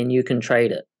 then you can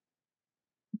trade it.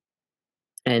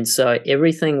 And so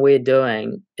everything we're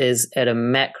doing is at a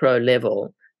macro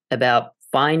level about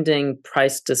finding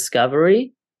price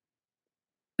discovery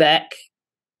back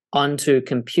onto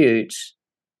compute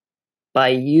by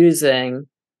using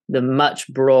the much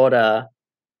broader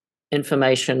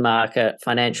information market,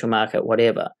 financial market,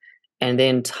 whatever. And the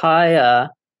entire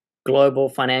global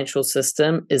financial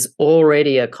system is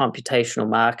already a computational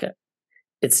market.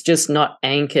 It's just not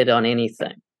anchored on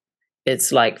anything.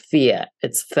 It's like fiat,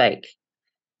 it's fake.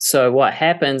 So what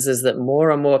happens is that more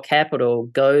and more capital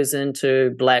goes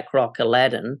into BlackRock,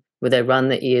 Aladdin, where they run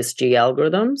the ESG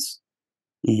algorithms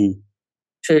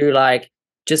to like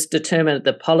just determine at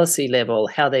the policy level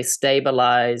how they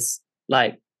stabilize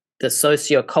like the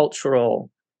sociocultural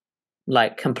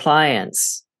like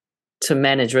compliance to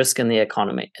manage risk in the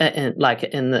economy, and like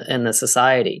in the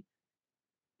society.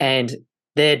 And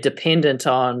they're dependent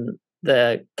on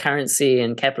the currency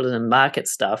and capitalism market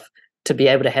stuff to be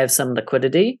able to have some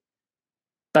liquidity.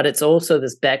 But it's also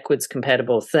this backwards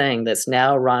compatible thing that's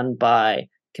now run by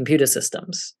computer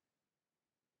systems,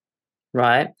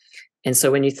 right? And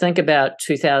so when you think about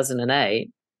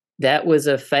 2008, that was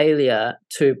a failure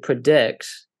to predict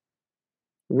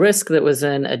risk that was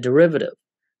in a derivative.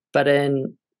 But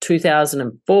in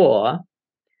 2004,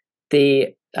 the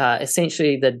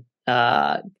essentially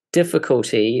the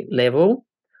difficulty level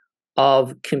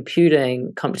of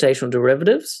computing computational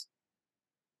derivatives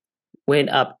went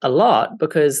up a lot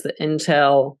because the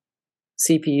Intel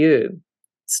CPU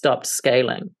stopped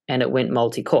scaling and it went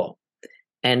multi-core.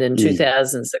 And in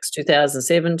 2006,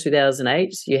 2007,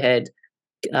 2008, you had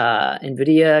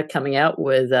NVIDIA coming out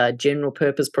with general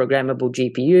purpose programmable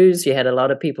GPUs. You had a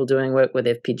lot of people doing work with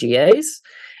FPGAs.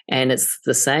 And it's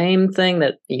the same thing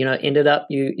that ended up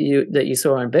that you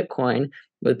saw in Bitcoin,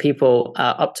 with people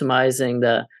optimizing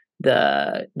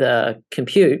the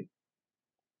compute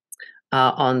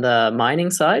on the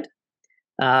mining side.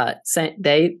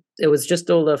 It was just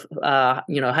all the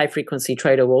high frequency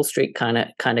trader Wall Street kind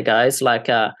of guys. Like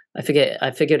I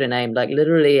figured a name. Like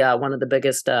literally, one of the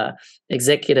biggest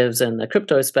executives in the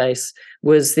crypto space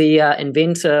was the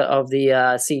inventor of the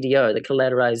CDO, the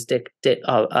collateralized debt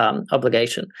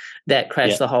obligation, that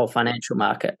crashed the whole financial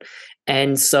market.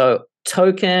 And so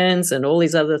tokens and all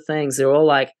these other things, they're all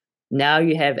like, now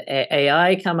you have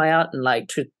AI come out in like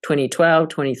 2012,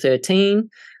 2013.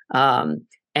 And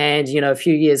a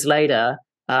few years later,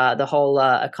 the whole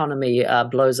economy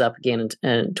blows up again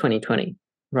in 2020,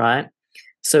 right?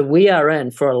 So we are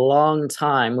in for a long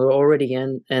time. We're already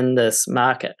in this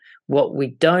market. What we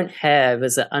don't have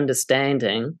is an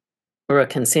understanding or a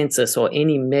consensus or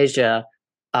any measure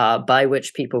by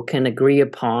which people can agree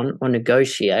upon or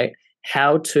negotiate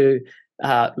how to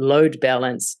load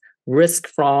balance risk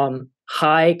from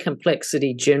high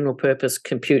complexity general purpose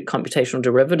computational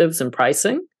derivatives and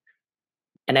pricing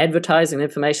and advertising,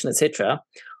 information, etc.,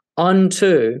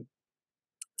 onto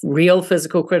real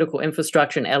physical critical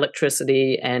infrastructure and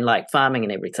electricity and like farming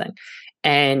and everything.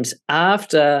 And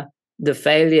after the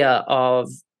failure of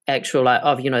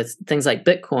things like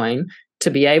Bitcoin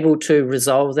to be able to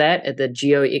resolve that at the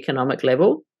geoeconomic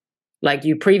level, like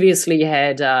you previously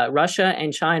had Russia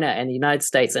and China and the United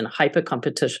States in hyper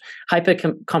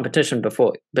competition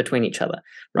between each other,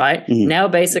 right? Mm-hmm. Now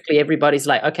basically everybody's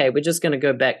like, okay, we're just going to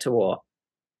go back to war.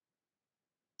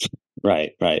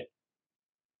 Right.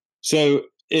 So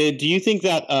do you think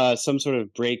that some sort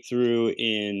of breakthrough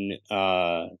in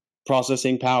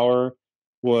processing power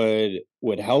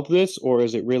would help this, or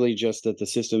is it really just that the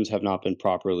systems have not been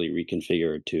properly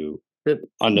reconfigured to the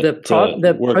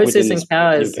work processing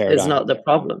power is not the paradigm?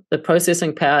 problem. The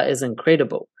processing power is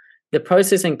incredible. The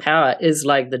processing power is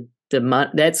like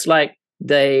that's like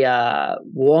the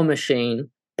war machine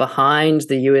behind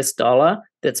the US dollar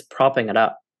that's propping it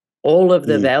up. All of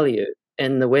the value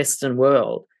in the Western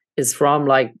world is from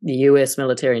like the US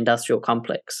military industrial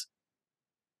complex.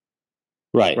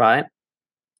 Right.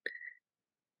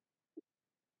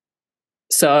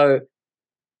 So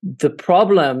the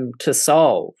problem to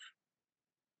solve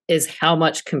is how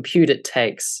much compute it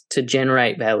takes to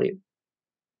generate value.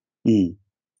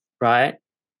 Right.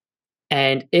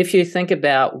 And if you think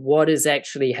about what is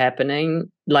actually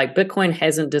happening, like Bitcoin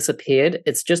hasn't disappeared.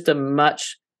 It's just a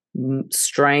much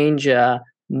stranger,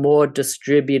 more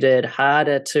distributed,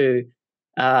 harder to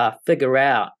figure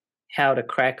out how to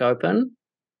crack open.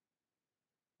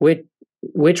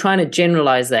 We're trying to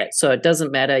generalize that, so it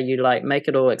doesn't matter. You like make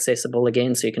it all accessible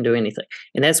again, so you can do anything,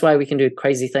 and that's why we can do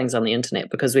crazy things on the internet,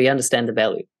 because we understand the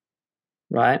value,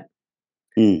 right?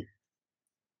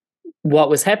 What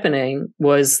was happening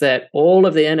was that all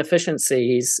of the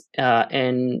inefficiencies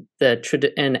in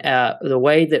the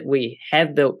way that we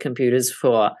have built computers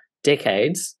for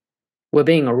decades were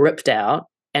being ripped out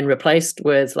and replaced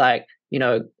with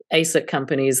ASIC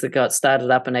companies that got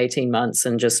started up in 18 months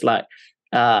and just like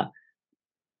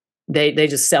they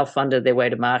just self-funded their way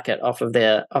to market off of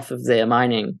their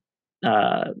mining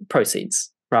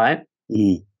proceeds, right?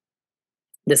 The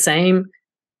same.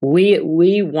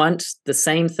 We want the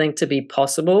same thing to be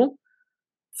possible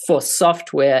for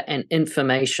software and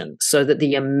information, so that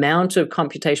the amount of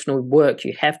computational work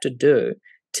you have to do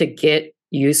to get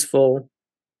useful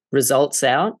results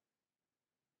out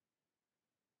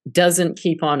doesn't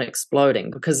keep on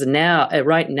exploding. Because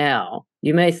right now,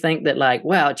 you may think that like,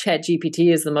 wow,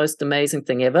 ChatGPT is the most amazing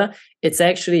thing ever. It's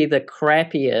actually the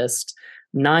crappiest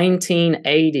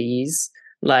 1980s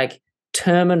like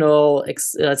terminal.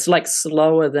 It's like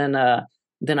slower than an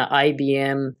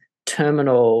IBM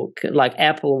terminal, like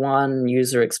Apple One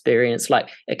user experience. Like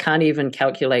it can't even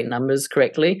calculate numbers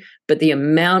correctly. But the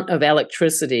amount of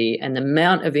electricity and the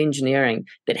amount of engineering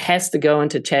that has to go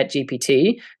into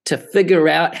ChatGPT to figure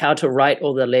out how to write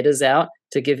all the letters out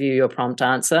to give you your prompt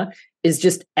answer is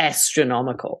just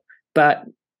astronomical. But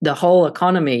the whole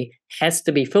economy has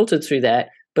to be filtered through that,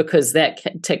 because that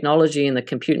technology and the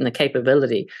compute and the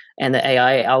capability and the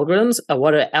AI algorithms are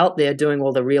what are out there doing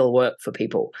all the real work for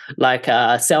people, like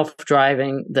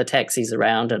self-driving the taxis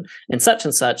around and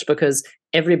such, because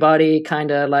everybody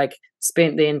kind of like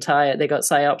they got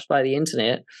psyops by the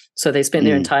internet. So they spent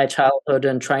their entire childhood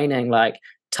and training, like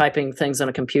typing things on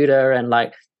a computer and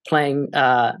like playing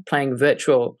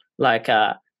virtual, like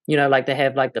they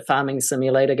have like the farming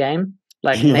simulator game.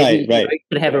 Like maybe you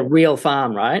could have a real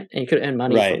farm, right? And you could earn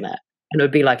money from that. And it would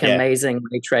be like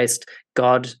amazingly traced,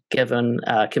 God-given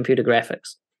computer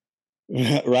graphics.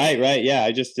 Right. Yeah,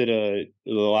 I just did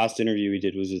the last interview we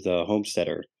did was with a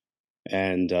homesteader,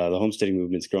 and the homesteading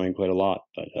movement's growing quite a lot.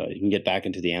 But you can get back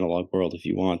into the analog world if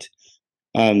you want.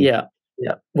 Yeah.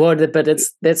 Yeah. Well, but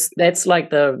that's like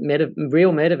the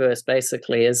real metaverse.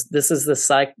 Basically, is this is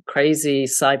the crazy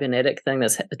cybernetic thing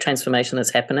that's transformation that's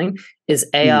happening. Is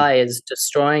AI is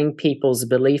destroying people's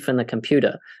belief in the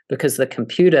computer, because the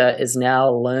computer is now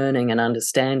learning and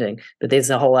understanding that there's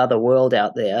a whole other world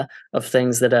out there of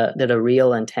things that are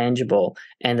real and tangible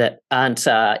and that aren't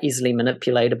easily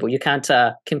manipulatable. You can't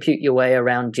compute your way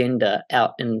around gender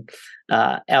out in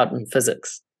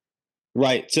physics.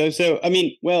 Right. So I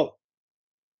mean, well,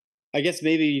 I guess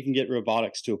maybe you can get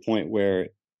robotics to a point where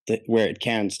it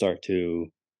can start to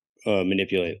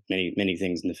manipulate many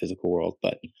things in the physical world.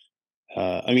 But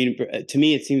I mean, to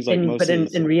me, it seems like But mostly in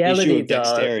it's an issue reality, of though, like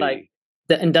dexterity.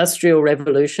 the industrial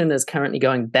revolution is currently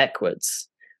going backwards.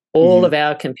 All Hmm. of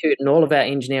our compute and all of our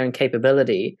engineering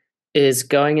capability is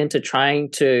going into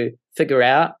trying to figure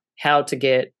out how to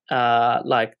get the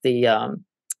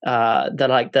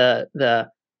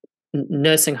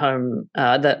nursing home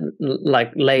that like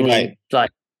Right. lady like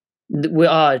we're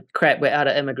out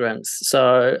of immigrants,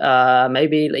 so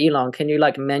maybe Elon, can you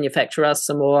like manufacture us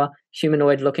some more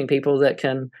humanoid looking people that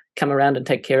can come around and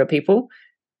take care of people?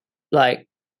 Like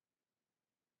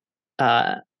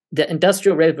uh the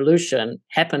industrial revolution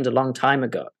happened a long time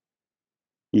ago.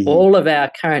 Hmm. All of our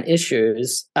current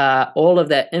issues, all of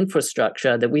that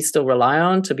infrastructure that we still rely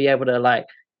on to be able to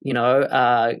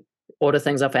order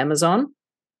things off Amazon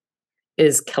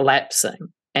is collapsing.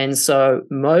 And so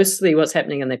mostly what's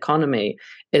happening in the economy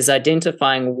is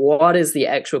identifying what is the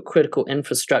actual critical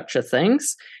infrastructure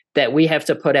things that we have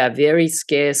to put our very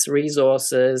scarce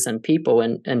resources and people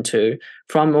into,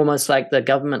 from almost like the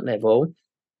government level.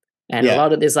 And Yeah.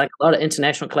 there's like a lot of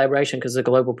international collaboration because it's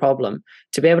a global problem,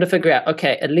 to be able to figure out,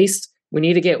 okay, at least we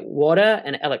need to get water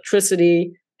and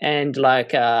electricity and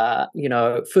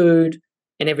food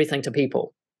and everything to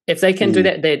people. If they can do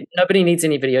Hmm. that, nobody needs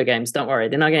any video games. Don't worry.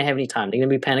 They're not going to have any time. They're going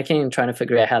to be panicking and trying to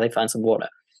figure out how they find some water.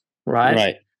 Right.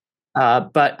 Right.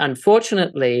 But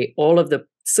unfortunately, all of the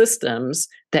systems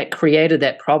that created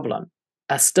that problem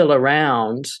are still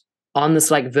around on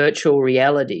this like virtual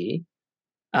reality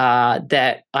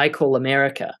that I call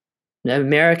America.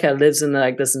 America lives in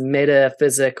like this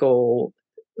metaphysical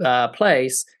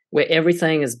place where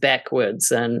everything is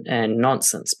backwards and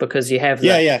nonsense, because you have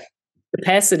Yeah. Yeah.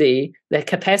 the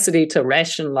capacity to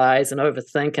rationalize and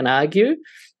overthink and argue,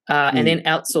 and then Mm.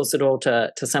 outsource it all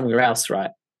to somewhere else,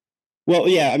 right? Well,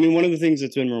 yeah. I mean, one of the things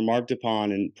that's been remarked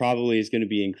upon, and probably is going to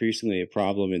be increasingly a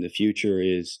problem in the future,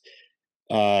 is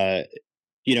uh,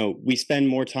 we spend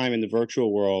more time in the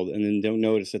virtual world and then don't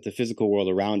notice that the physical world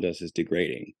around us is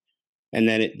degrading. And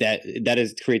then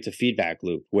creates a feedback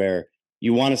loop where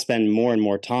you want to spend more and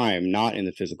more time not in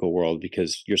the physical world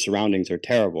because your surroundings are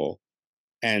terrible.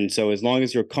 And so as long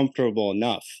as you're comfortable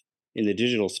enough in the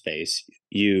digital space,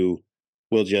 you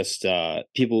will just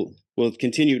people will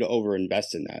continue to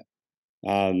overinvest in that.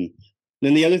 Um,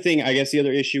 then the other thing, I guess, the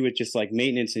other issue with just like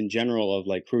maintenance in general of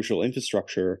like crucial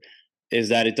infrastructure is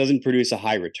that it doesn't produce a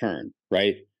high return,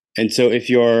 right? And so if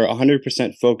you're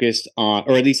 100% focused on,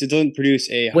 or at least it doesn't produce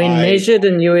a When high, measured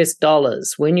in US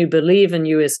dollars, when you believe in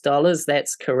US dollars,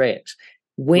 that's correct.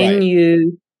 When right?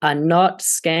 you are not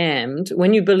scammed,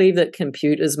 when you believe that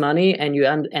compute is money, and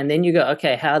and then you go,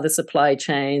 okay, how the supply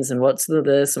chains and what's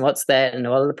this and what's that, and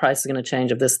all of the prices are going to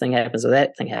change if this thing happens or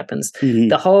that thing happens. Hmm.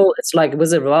 It's like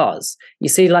Wizard of Oz. You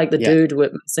see, like the Yeah, dude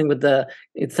messing with the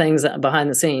things behind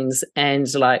the scenes, and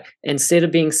like instead of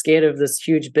being scared of this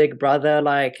huge big brother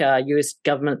like US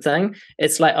government thing,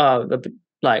 it's like, oh,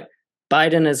 like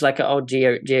Biden is like an old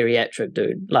geriatric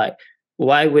dude. Like,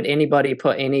 why would anybody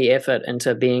put any effort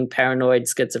into being paranoid,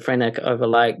 schizophrenic over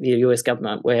like the US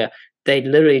government, where they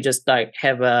literally just like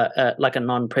have a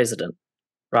non-president,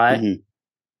 right? hmm,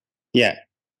 yeah.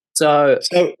 So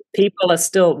So, people are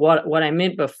still, what I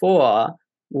meant before, mhm,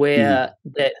 where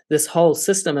that this whole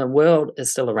system and world is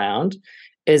still around,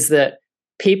 is that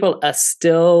people are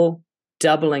still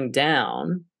doubling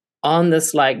down on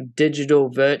this like digital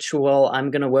virtual, I'm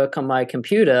going to work on my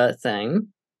computer thing,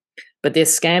 but they're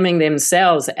scamming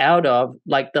themselves out of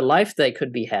like the life they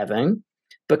could be having,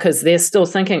 because they're still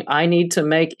thinking, I need to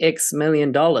make X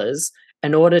million dollars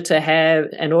in order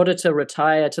to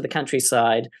retire to the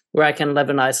countryside where I can live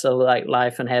a nice little like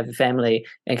life and have a family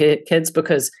and get kids,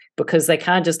 because they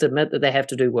can't just admit that they have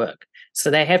to do work. So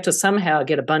they have to somehow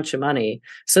get a bunch of money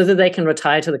so that they can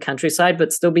retire to the countryside,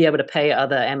 but still be able to pay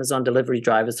other Amazon delivery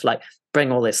drivers to like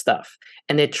bring all their stuff.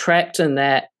 And they're trapped in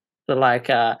that, like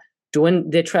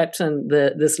they're trapped in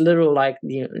this literal, like,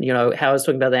 how I was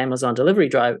talking about the Amazon delivery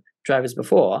drivers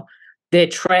before. They're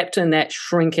trapped in that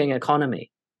shrinking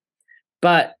economy.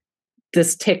 But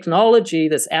this technology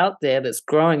that's out there that's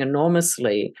growing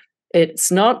enormously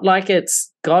it's not like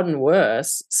it's gotten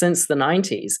worse since the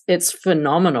 90s. It's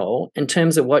phenomenal in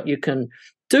terms of what you can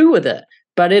do with it,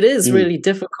 but it is really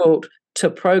difficult to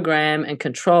program and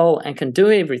control and can do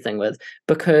everything with,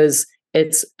 because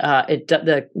it's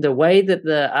the way that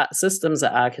the systems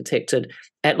are architected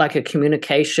at like a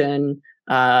communication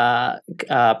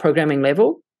programming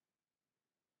level,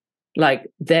 like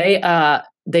they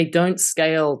don't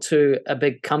scale to a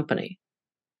big company.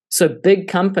 So big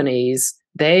companies,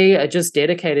 they are just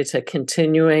dedicated to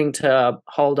continuing to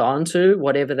hold on to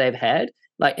whatever they've had.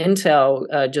 Like Intel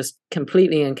are just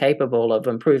completely incapable of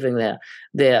improving their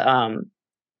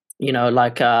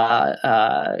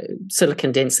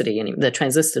silicon density, the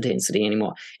transistor density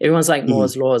anymore. Everyone's like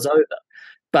Moore's law is over,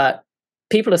 but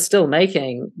people are still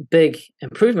making big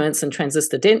improvements in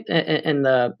transistor in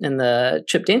the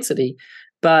chip density,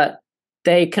 but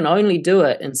they can only do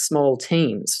it in small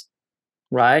teams,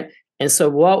 right? And so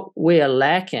what we are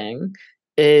lacking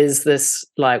is this,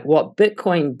 like what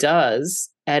Bitcoin does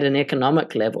at an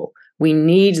economic level. We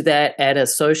need that at a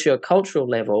socio-cultural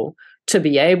level to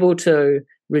be able to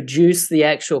reduce the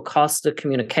actual cost of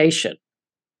communication,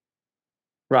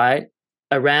 right,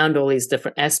 around all these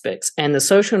different aspects. And the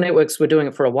social networks were doing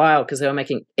it for a while because they were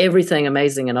making everything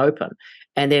amazing and open.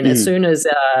 And then as soon as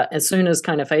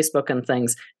kind of Facebook and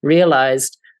things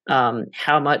realized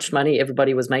how much money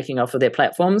everybody was making off of their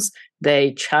platforms,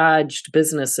 they charged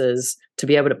businesses to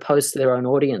be able to post their own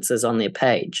audiences on their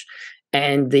page.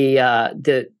 And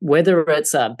the whether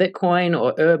it's Bitcoin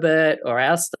or Urbit or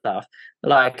our stuff,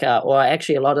 like or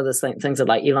actually a lot of the things that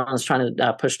like Elon's trying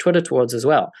to push Twitter towards as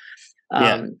well.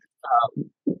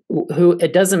 Who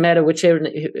it doesn't matter whichever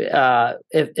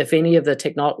if any of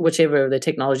the whichever of the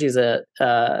technologies are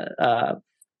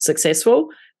successful,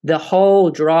 the whole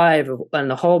drive and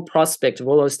the whole prospect of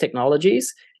all those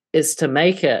technologies is to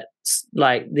make it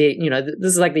like this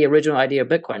is like the original idea of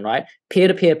Bitcoin, right?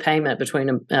 Peer-to-peer payment between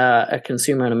a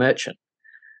consumer and a merchant.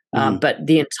 But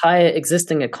the entire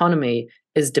existing economy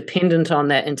is dependent on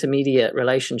that intermediate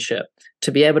relationship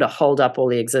to be able to hold up all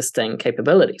the existing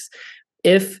capabilities.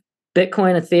 If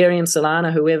Bitcoin, Ethereum,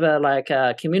 Solana, whoever, like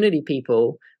community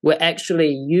people were actually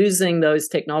using those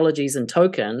technologies and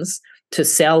tokens to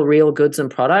sell real goods and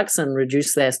products and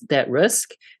reduce that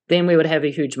risk, then we would have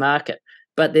a huge market.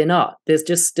 But they're not. They're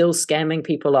just still scamming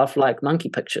people off like monkey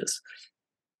pictures.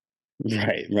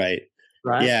 Right.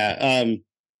 Yeah.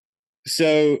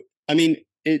 So, I mean,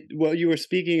 you were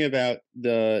speaking about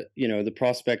the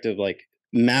prospect of like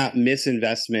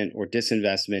misinvestment or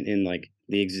disinvestment in like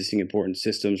the existing important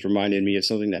systems reminded me of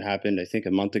something that happened, I think,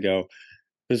 a month ago.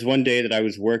 There was one day that I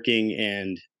was working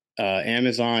and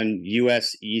Amazon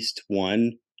US East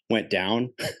 1 went down,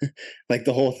 like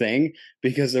the whole thing,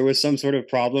 because there was some sort of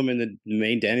problem in the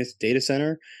main data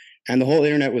center. And the whole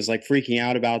internet was like freaking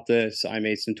out about this. I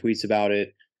made some tweets about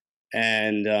it.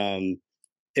 And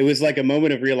it was like a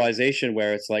moment of realization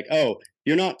where it's like, oh,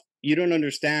 you don't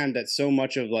understand that so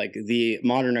much of like the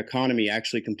modern economy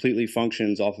actually completely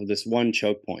functions off of this one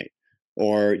choke point,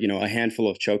 or a handful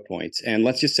of choke points. And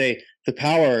let's just say the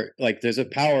power, like there's a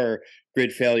power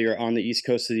grid failure on the East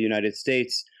Coast of the United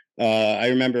States. I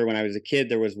remember when I was a kid,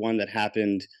 there was one that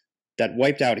happened that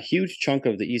wiped out a huge chunk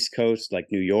of the East Coast, like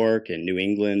New York and New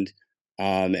England.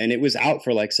 And it was out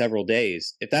for like several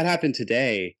days. If that happened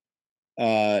today,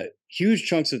 huge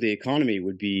chunks of the economy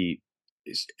would be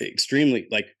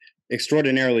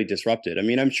extraordinarily disrupted. I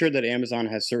mean, I'm sure that Amazon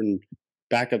has certain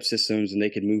backup systems and they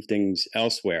could move things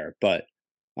elsewhere, but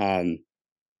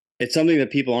it's something that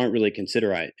people aren't really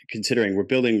considering. We're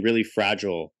building really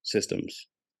fragile systems.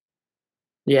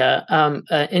 Yeah.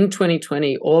 In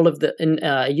 2020,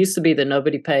 it used to be that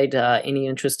nobody paid any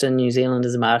interest in New Zealand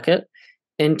as a market.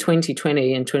 In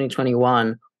 2020 and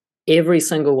 2021, every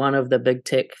single one of the big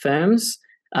tech firms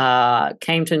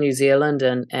came to New Zealand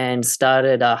and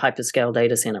started hyperscale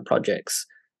data center projects.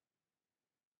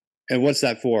 And what's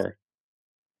that for?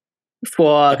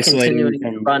 For continuing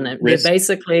to run it. They're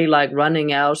basically like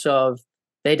running out of,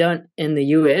 in the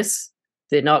US,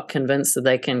 they're not convinced that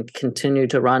they can continue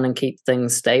to run and keep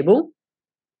things stable.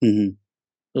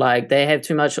 Like they have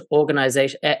too much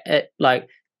organization. Like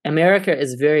America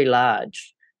is very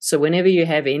large. So whenever you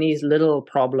have any little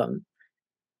problem,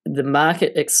 the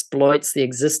market exploits the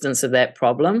existence of that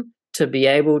problem to be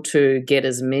able to get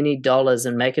as many dollars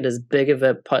and make it as big of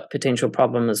a potential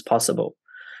problem as possible.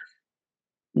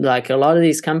 Like a lot of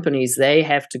these companies, they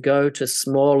have to go to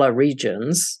smaller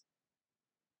regions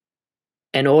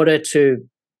in order to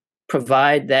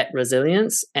provide that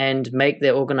resilience and make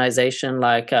their organization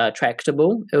like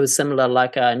tractable. It was similar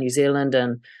like New Zealand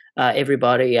and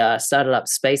everybody started up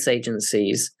space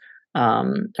agencies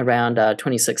around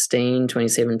 2016,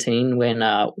 2017, when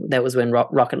that was when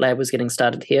Rocket Lab was getting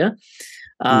started here.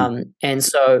 And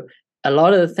so a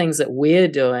lot of the things that we're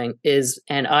doing is,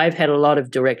 and I've had a lot of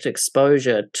direct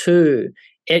exposure to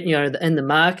it, in the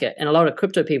market, and a lot of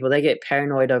crypto people, they get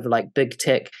paranoid over like big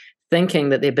tech, thinking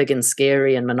that they're big and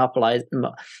scary and monopolize.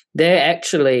 They're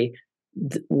actually,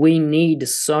 we need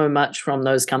so much from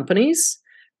those companies,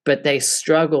 but they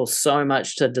struggle so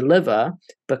much to deliver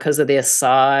because of their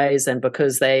size and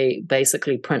because they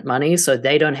basically print money. So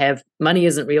they don't have, money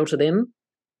isn't real to them.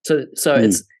 So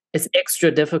it's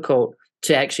extra difficult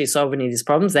to actually solve any of these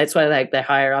problems. That's why they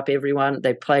hire up everyone.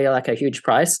 They pay like a huge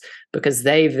price because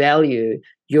they value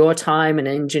your time and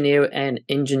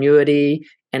ingenuity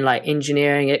and like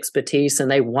engineering expertise,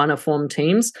 and they want to form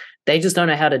teams. They just don't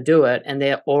know how to do it, and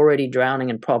they're already drowning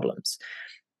in problems.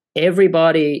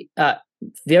 Everybody,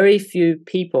 very few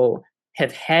people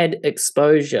have had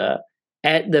exposure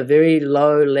at the very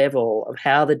low level of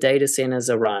how the data centers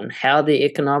are run, how the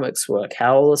economics work,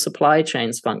 how all the supply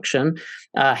chains function,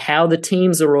 how the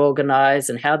teams are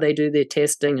organized, and how they do their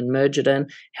testing and merge it in,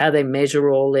 how they measure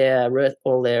all their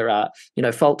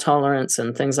fault tolerance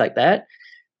and things like that.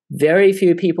 Very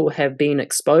few people have been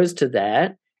exposed to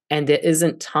that, and there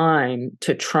isn't time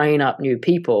to train up new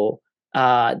people.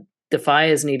 The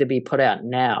fires need to be put out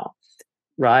now.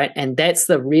 Right. And that's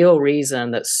the real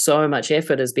reason that so much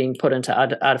effort is being put into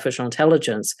artificial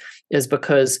intelligence, is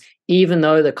because even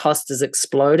though the cost is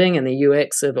exploding and the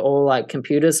UX of all like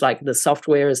computers, like the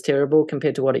software is terrible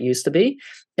compared to what it used to be,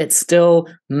 it's still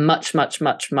much, much,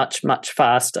 much, much, much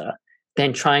faster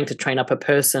than trying to train up a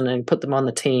person and put them on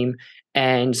the team.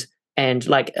 And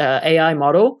like AI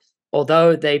model,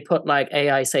 although they put like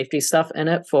AI safety stuff in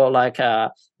it for like,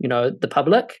 the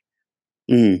public,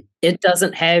 it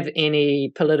doesn't have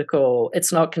any political,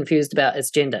 it's not confused about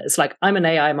its gender. It's like, I'm an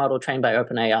AI model trained by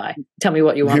OpenAI. Tell me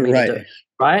what you want me to do.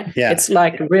 Right? Yeah. It's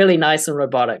like really nice and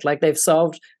robotic. Like they've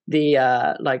solved the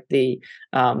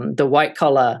white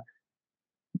collar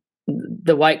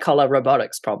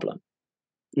robotics problem.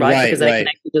 Right? Because they can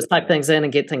actually just type things in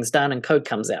and get things done and code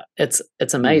comes out. It's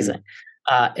amazing.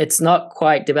 It's not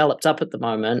quite developed up at the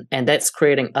moment, and that's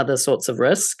creating other sorts of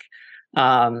risk.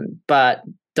 But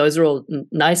those are all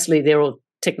they're all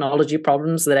technology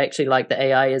problems that actually, like the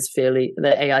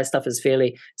AI stuff is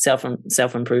fairly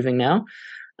self-improving now.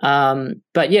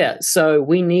 But yeah, so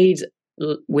we need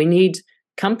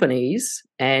companies,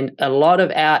 and a lot of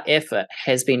our effort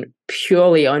has been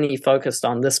purely only focused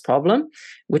on this problem,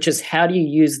 which is how do you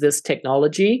use this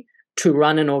technology to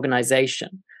run an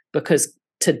organization? Because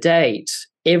to date,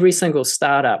 every single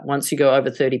startup, once you go over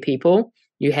 30 people,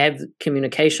 you have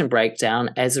communication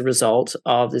breakdown as a result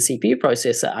of the CPU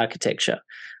processor architecture,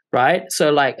 right?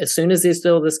 So like as soon as there's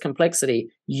still this complexity,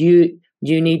 you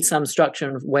need some structure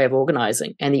and way of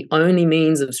organizing. And the only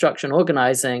means of structure and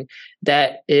organizing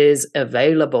that is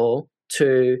available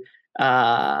to,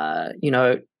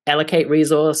 allocate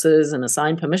resources and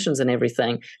assign permissions and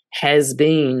everything has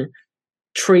been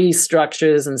tree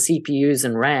structures and CPUs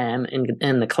and RAM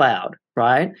in the cloud,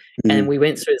 right? And we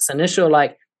went through this initial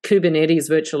like Kubernetes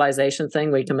virtualization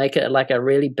thing where you can make it like a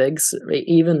really big,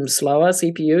 even slower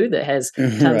CPU that has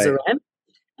tons of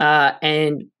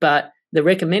RAM. But the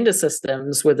recommender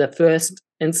systems were the first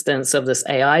instance of this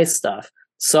AI stuff,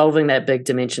 solving that big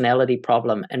dimensionality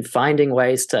problem and finding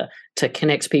ways to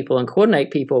connect people and coordinate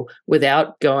people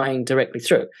without going directly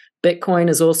through. Bitcoin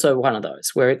is also one of those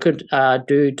where it could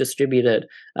do distributed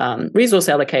resource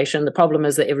allocation. The problem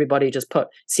is that everybody just put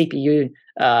CPU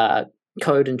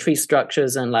code and tree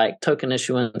structures and like token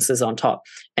issuances on top,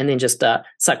 and then just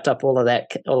sucked up all of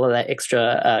that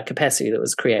extra capacity that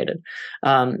was created.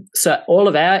 So all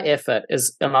of our effort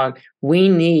is among, we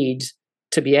need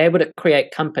to be able to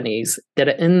create companies that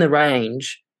are in the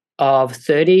range of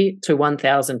 30 to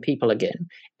 1,000 people again,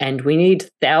 and we need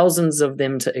thousands of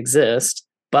them to exist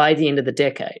by the end of the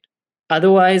decade.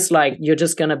 Otherwise, like you're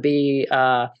just going to be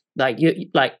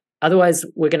otherwise,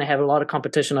 we're going to have a lot of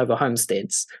competition over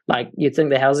homesteads. Like you think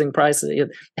the housing prices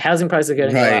are going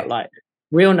to go out like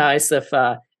real nice if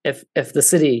the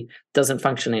city doesn't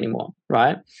function anymore,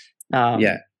 right?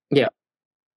 Yeah.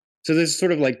 So there's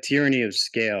sort of like tyranny of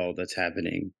scale that's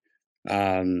happening,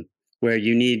 where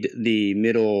you need the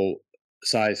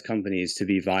middle-sized companies to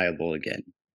be viable again,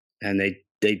 and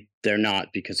they're not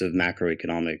because of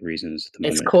macroeconomic reasons at the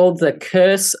moment. It's called the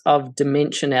curse of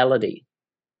dimensionality.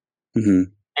 And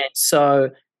so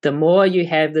the more you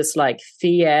have this like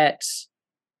fiat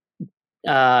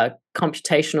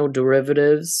computational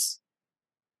derivatives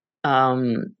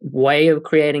way of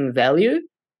creating value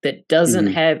that doesn't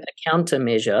have a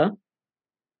countermeasure,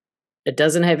 it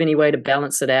doesn't have any way to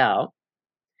balance it out,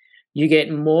 you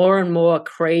get more and more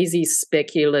crazy,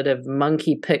 speculative,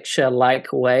 monkey picture-like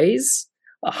ways,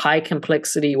 high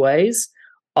complexity ways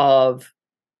of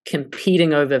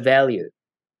competing over value.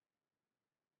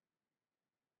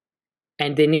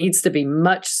 And there needs to be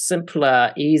much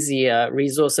simpler, easier,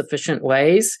 resource-efficient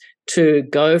ways to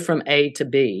go from A to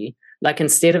B. Like,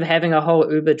 instead of having a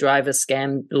whole Uber driver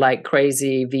scam, like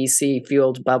crazy VC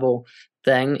fueled bubble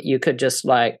thing, you could just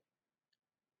like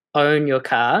own your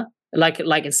car. Like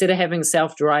instead of having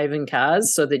self-driving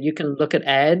cars, so that you can look at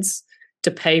ads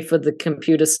to pay for the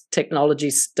computer technology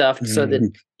stuff, so that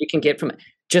you can get from,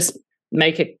 just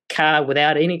make a car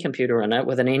without any computer in it,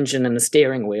 with an engine and a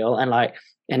steering wheel and like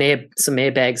some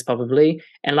airbags probably,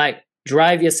 and like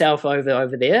drive yourself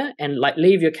over there and like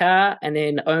leave your car and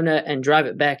then own it and drive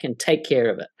it back and take care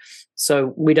of it.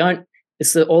 So we don't,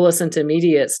 all this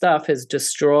intermediate stuff has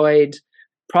destroyed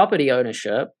property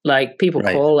ownership. Like, people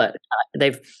call it,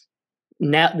 if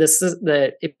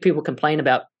people complain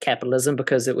about capitalism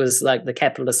because it was like the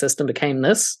capitalist system became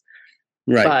this.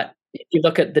 Right. But if you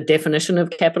look at the definition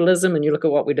of capitalism and you look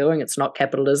at what we're doing, it's not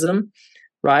capitalism,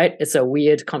 right? It's a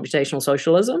weird computational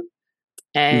socialism.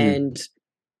 And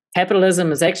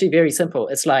capitalism is actually very simple.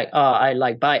 It's like, I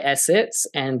like buy assets,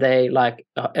 and they like,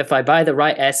 if I buy the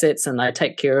right assets and I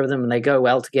take care of them and they go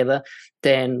well together,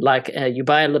 then like you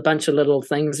buy a bunch of little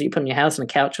things that you put in your house, and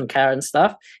a couch and car and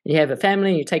stuff. And you have a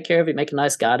family, you take care of it, make a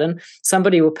nice garden.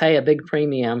 Somebody will pay a big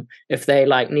premium if they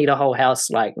like need a whole house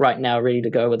like right now, ready to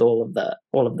go with all of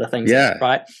the things. Yeah.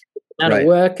 Right. Amount of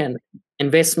work and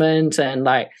investment and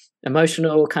like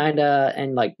emotional kind of,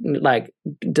 and like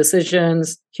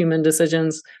decisions, human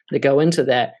decisions that go into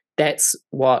that. That's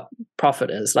what profit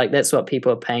is. Like, that's what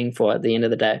people are paying for at the end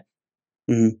of the day.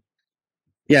 Mm-hmm.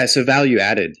 Yeah, so value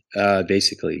added,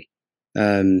 basically.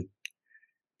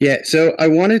 Yeah, so I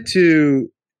wanted to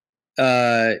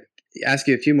ask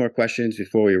you a few more questions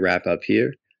before we wrap up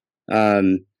here.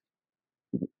 One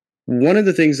of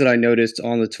the things that I noticed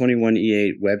on the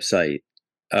 21E8 website,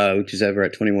 which is ever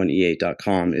at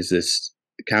 21e8.com, is this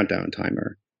countdown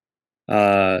timer,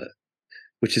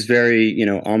 which is very,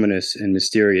 ominous and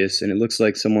mysterious. And it looks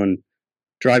like someone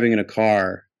driving in a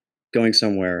car going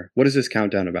somewhere. What is this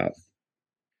countdown about?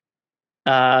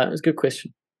 It's a good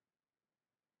question.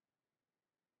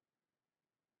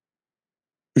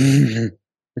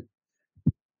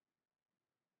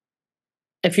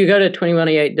 If you go to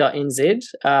 21e8.nz,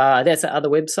 that's the other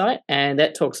website, and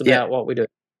that talks about what we do.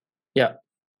 Yeah.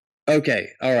 Okay.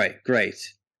 All right. Great.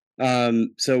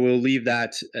 So we'll leave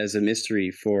that as a mystery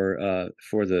for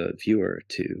the viewer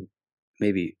to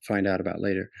maybe find out about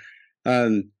later.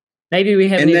 Maybe we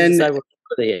haven't even decided what to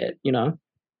put it yet.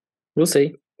 We'll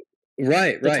see.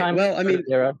 Right. Well, I mean,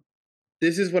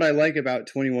 this is what I like about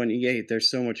 21E8.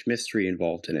 There's so much mystery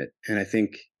involved in it, and I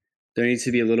think there needs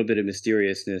to be a little bit of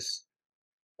mysteriousness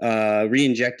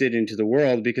re-injected into the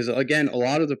world, because again, a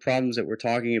lot of the problems that we're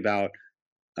talking about,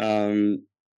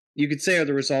 you could say, are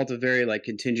the result of very like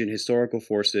contingent historical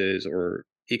forces or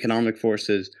economic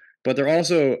forces, but they're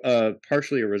also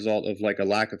partially a result of like a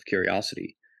lack of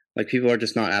curiosity. Like, people are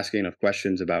just not asking enough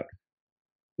questions about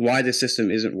why the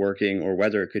system isn't working or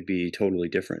whether it could be totally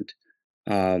different.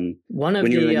 One of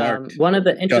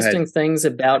the interesting things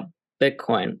about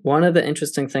Bitcoin,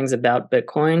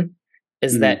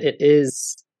 is that it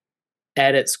is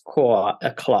at its core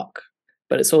a clock,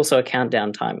 but it's also a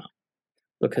countdown timer,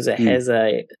 because it has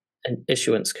an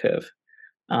issuance curve,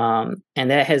 and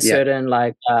that has certain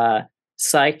like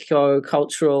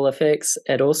psychocultural effects.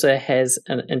 It also has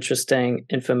an interesting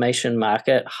information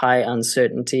market, high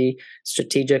uncertainty,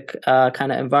 strategic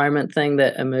kind of environment thing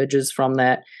that emerges from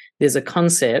that. There's a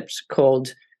concept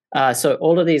called, so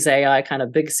all of these AI kind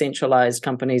of big centralized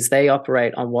companies, they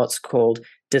operate on what's called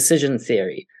decision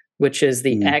theory, which is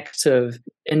the active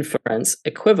inference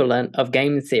equivalent of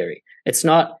game theory. It's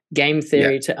not game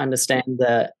theory to understand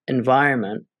the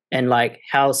environment and like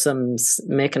how some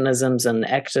mechanisms and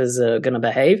actors are going to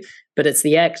behave, but it's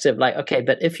the active, like, okay,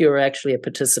 but if you're actually a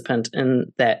participant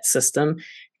in that system,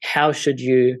 how should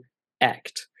you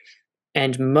act?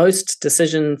 And most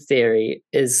decision theory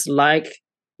is like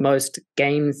most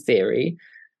game theory,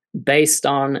 based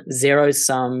on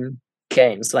zero-sum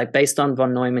games, like based on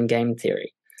von Neumann game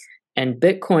theory. And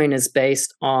Bitcoin is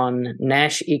based on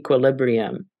Nash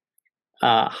equilibrium,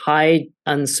 high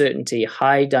uncertainty,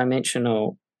 high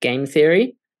dimensional game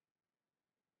theory,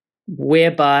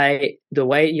 whereby the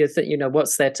way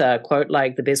what's that quote,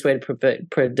 like the best way to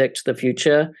predict the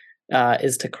future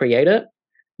is to create it.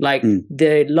 Like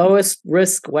the lowest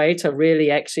risk way to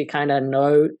really actually kind of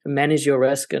manage your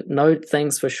risk, know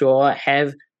things for sure,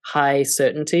 have high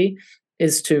certainty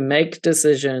is to make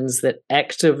decisions that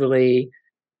actively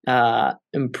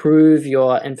improve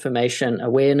your information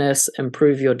awareness,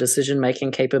 improve your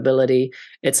decision-making capability.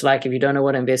 It's like if you don't know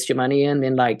what to invest your money in,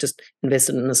 then like just invest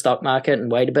it in the stock market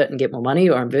and wait a bit and get more money,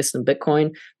 or invest in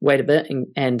Bitcoin, wait a bit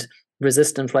and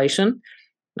resist inflation.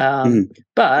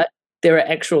 But there are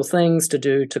actual things to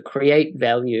do to create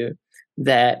value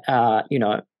that,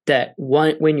 that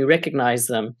when you recognize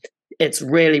them, it's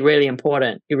really, really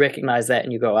important. You recognize that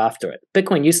and you go after it.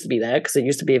 Bitcoin used to be there because it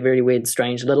used to be a very weird,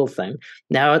 strange little thing.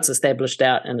 Now it's established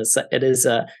out, and it's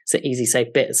an easy,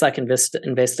 safe bet. It's like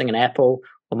investing in Apple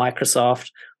or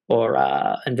Microsoft or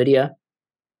NVIDIA.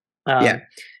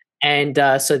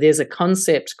 And so there's a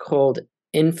concept called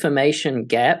information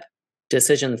gap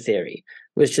decision theory,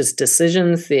 which is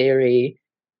decision theory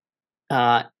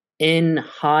in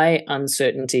high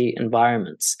uncertainty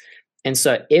environments. And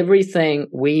so everything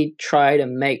we try to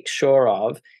make sure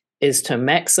of is to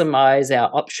maximize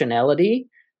our optionality,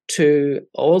 to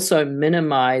also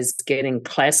minimize getting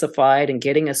classified and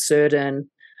getting getting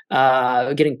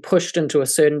pushed into a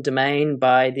certain domain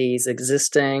by these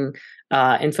existing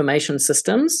information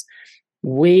systems.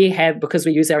 Because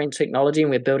we use our own technology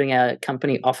and we're building our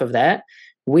company off of that,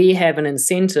 we have an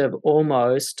incentive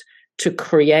almost to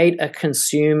create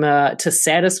to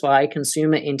satisfy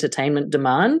consumer entertainment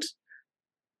demand,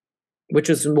 which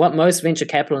is what most venture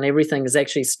capital and everything is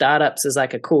actually. Startups is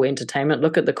like a cool entertainment.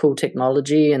 Look at the cool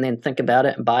technology and then think about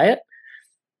it and buy it.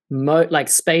 Like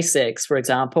SpaceX, for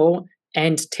example,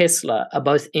 and Tesla are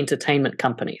both entertainment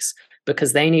companies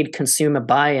because they need consumer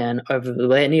buy-in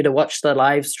they need to watch the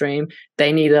live stream.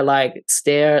 They need to like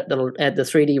stare at the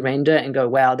 3D render and go,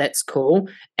 wow, that's cool,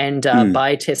 and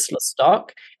buy Tesla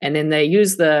stock. And then they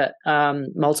use the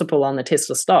multiple on the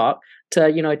Tesla stock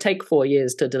to, take 4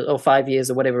 years or 5 years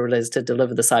or whatever it is to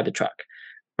deliver the Cybertruck,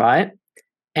 right?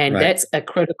 And that's a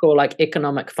critical like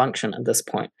economic function at this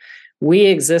point. We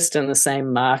exist in the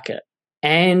same market,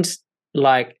 and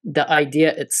like the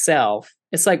idea itself,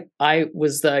 it's like I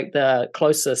was the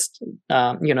closest,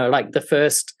 like the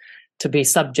first to be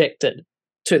subjected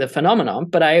to the phenomenon,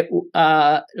 but I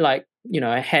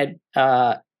had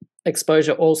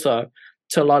exposure also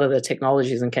to a lot of the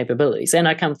technologies and capabilities. And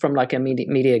I come from like a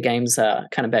media games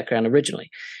kind of background originally.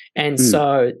 And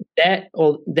so that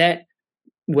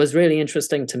was really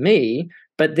interesting to me.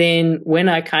 But then when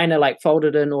I kind of like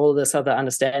folded in all this other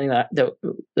understanding that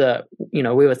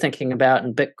we were thinking about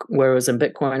where it was in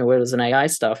Bitcoin or where it was in AI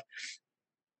stuff,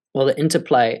 or the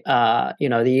interplay,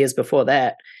 the years before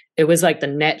that, it was like the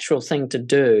natural thing to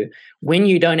do when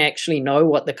you don't actually know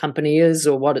what the company is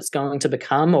or what it's going to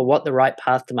become or what the right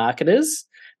path to market is,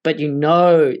 but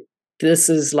this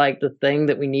is like the thing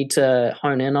that we need to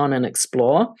hone in on and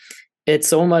explore.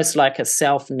 It's almost like a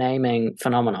self-naming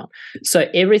phenomenon. So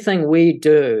everything we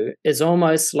do is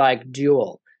almost like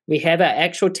dual. We have our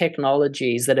actual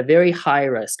technologies that are very high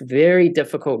risk, very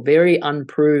difficult, very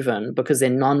unproven because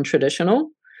they're non-traditional.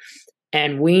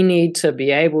 And we need to be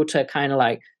able to kind of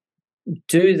like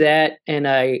do that in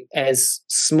as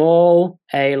small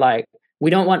we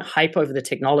don't want hype over the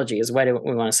technology is the way I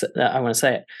want to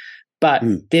say it. But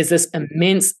there's this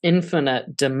immense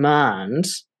infinite demand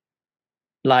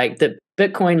like that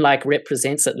Bitcoin like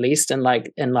represents, at least in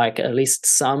at least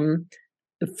some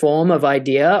form of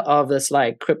idea of this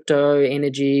like crypto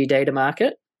energy data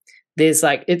market. There's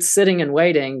like it's sitting and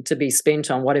waiting to be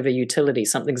spent on whatever utility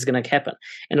something's going to happen.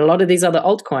 And a lot of these other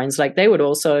altcoins, like they would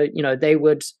also, they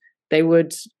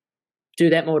would do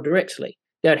that more directly.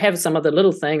 They would have some other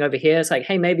little thing over here. It's like,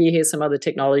 hey, maybe here's some other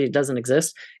technology that doesn't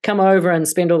exist. Come over and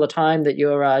spend all the time that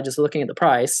you're just looking at the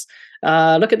price.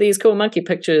 Look at these cool monkey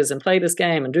pictures and play this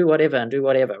game and do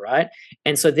whatever, right?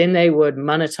 And so then they would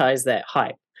monetize that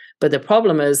hype. But the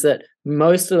problem is that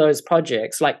most of those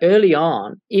projects, like early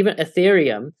on, even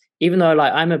Ethereum, even though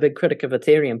like I'm a big critic of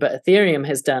Ethereum, but Ethereum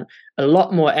has done a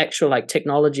lot more actual like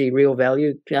technology, real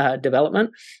value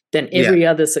development than every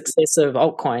other successive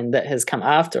altcoin that has come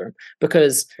after him,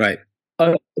 because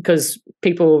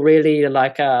people really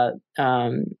like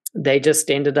they just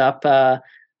ended up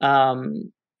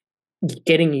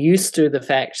getting used to the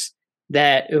fact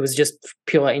that it was just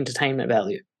pure entertainment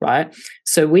value, right?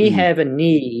 So we have a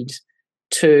need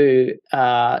to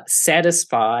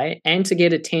satisfy and to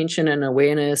get attention and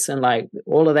awareness and like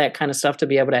all of that kind of stuff to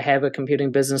be able to have a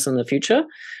computing business in the future.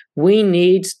 We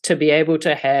need to be able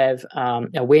to have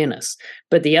awareness.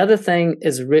 But the other thing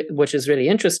is, which is really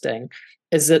interesting,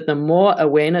 is that the more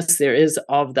awareness there is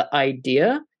of the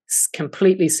idea,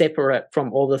 completely separate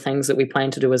from all the things that we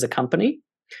plan to do as a company,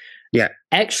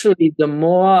 actually the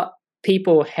more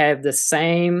people have the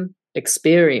same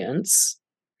experience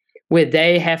where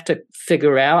they have to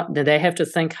figure out, that they have to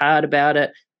think hard about it,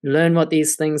 learn what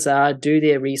these things are, do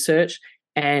their research,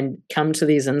 and come to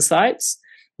these insights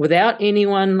without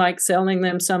anyone like selling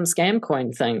them some scam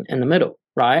coin thing in the middle,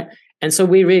 right? And so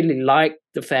we really like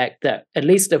the fact that at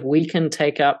least if we can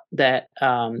take up that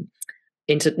market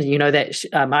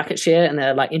share in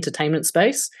the like entertainment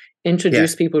space,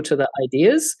 introduce people to the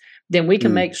ideas, then we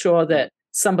can make sure that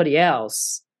somebody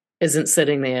else isn't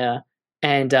sitting there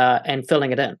and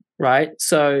filling it in, right?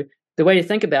 So the way to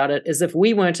think about it is if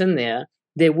we weren't in there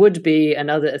would be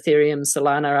another Ethereum,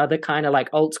 Solana, other kind of like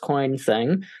altcoin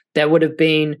thing that would have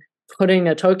been putting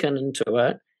a token into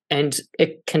it and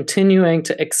it continuing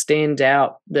to extend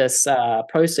out this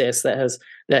process that has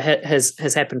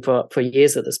happened for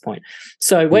years at this point.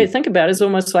 So the way to think about it is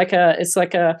almost like I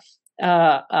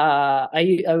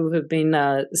have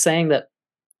been saying that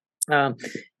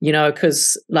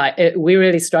because we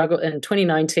really struggled in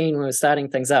 2019 when we were starting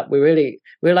things up. We're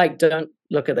like, don't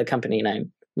look at the company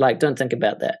name. Like, don't think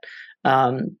about that.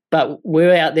 But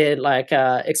we're out there like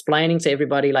explaining to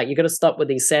everybody, like, you got to stop with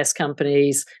these SaaS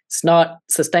companies. It's not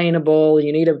sustainable.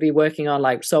 You need to be working on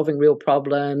like solving real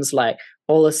problems. Like,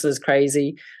 all this is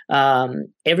crazy.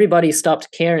 Everybody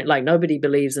stopped caring. Like, nobody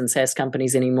believes in SaaS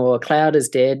companies anymore. Cloud is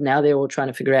dead. Now they're all trying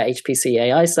to figure out HPC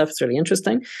AI stuff. It's really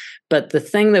interesting. But the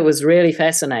thing that was really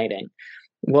fascinating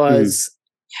was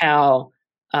how,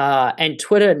 and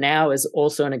Twitter now is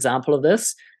also an example of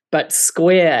this, but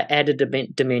Square added a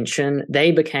dimension.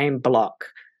 They became block.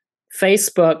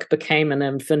 Facebook became an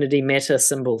infinity meta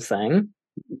symbol thing.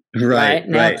 Right?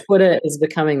 Now Twitter is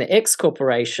becoming the X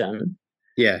corporation.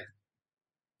 Yeah.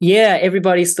 Yeah,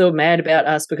 everybody's still mad about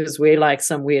us because we're like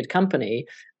some weird company,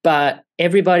 but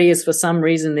everybody is, for some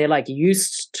reason, they're like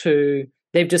used to,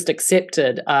 they've just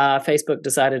accepted Facebook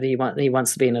decided he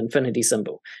wants to be an infinity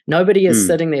symbol. Nobody is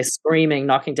sitting there screaming,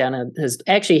 knocking down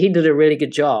actually, he did a really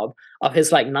good job of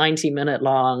his like 90-minute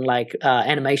long like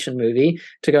animation movie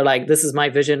to go like, this is my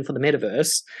vision for the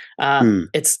metaverse.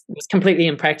 It's completely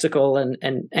impractical and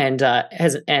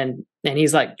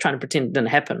he's like trying to pretend it didn't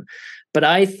happen. But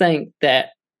I think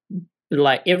that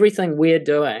like everything we're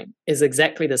doing is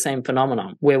exactly the same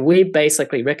phenomenon where we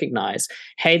basically recognize,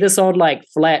 hey, this old like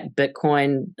flat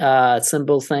Bitcoin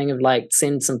symbol thing of like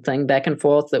send something back and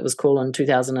forth that was cool in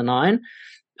 2009,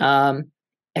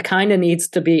 it kind of needs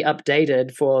to be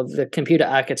updated for the computer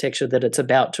architecture that it's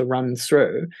about to run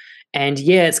through. And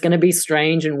yeah, it's going to be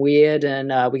strange and weird, and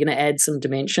we're going to add some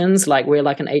dimensions, like we're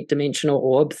like an 8-dimensional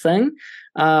orb thing.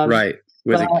 Right.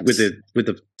 With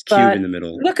the cube in the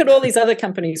middle. Look at all these other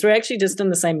companies. We're actually just in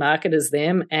the same market as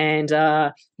them, and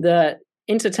the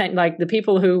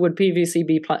people who would previously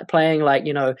be playing like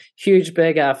huge,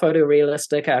 big,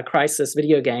 photorealistic crisis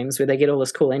video games where they get all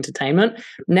this cool entertainment.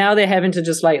 Now they're having to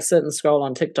just like sit and scroll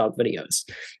on TikTok videos.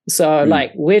 So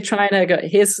like we're trying to go.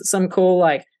 Here's some cool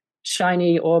like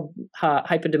shiny or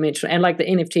hyperdimensional, and like the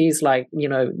NFTs, like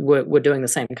we're doing the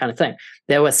same kind of thing.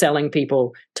 They were selling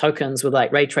people tokens with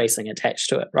like ray tracing attached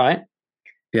to it, right?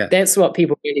 Yeah, that's what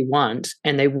people really want,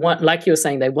 and they want, like you were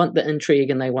saying, they want the intrigue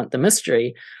and they want the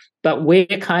mystery. But we're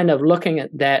kind of looking at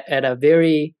that at a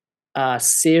very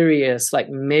serious, like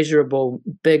measurable,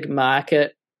 big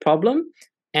market problem,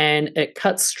 and it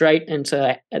cuts straight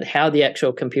into how the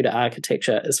actual computer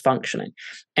architecture is functioning.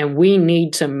 And we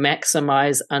need to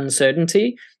maximize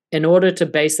uncertainty in order to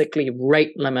basically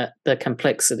rate limit the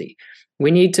complexity.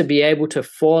 We need to be able to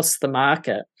force the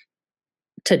market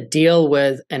to deal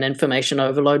with an information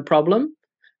overload problem,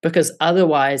 because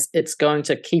otherwise it's going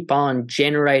to keep on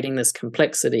generating this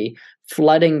complexity,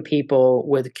 flooding people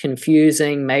with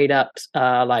confusing, made up,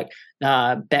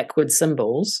 backward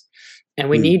symbols. And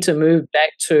we need to move back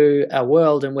to a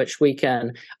world in which we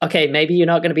can, okay, maybe you're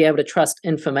not going to be able to trust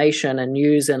information and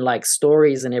news and like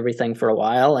stories and everything for a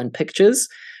while and pictures,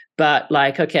 but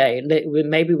like, okay,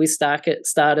 maybe we start at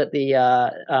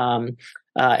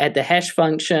the hash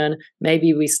function.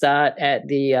 Maybe we start at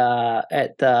the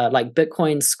like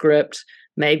Bitcoin script.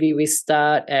 Maybe we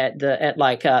start at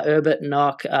Urbit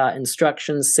Nock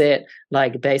instruction set,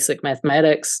 like basic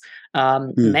mathematics.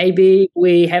 Maybe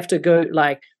we have to go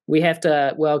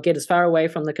get as far away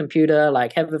from the computer,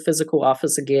 like have a physical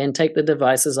office again, take the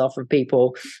devices off of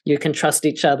people. You can trust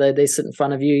each other. They sit in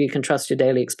front of you. You can trust your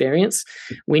daily experience.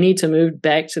 We need to move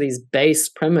back to these base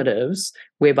primitives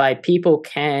whereby people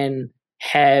can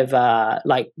have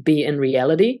be in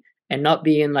reality and not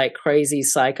be in like crazy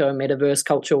psycho metaverse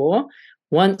culture war.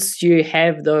 Once you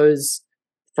have those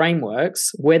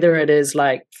frameworks, whether it is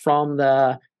like from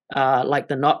the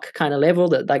knock kind of level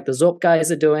that like the Zorp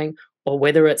guys are doing, or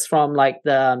whether it's from like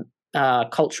the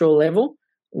cultural level,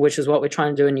 which is what we're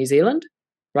trying to do in New Zealand,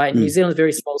 right? New Zealand's a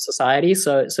very small society,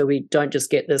 so we don't just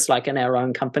get this like in our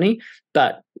own company,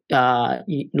 but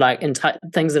like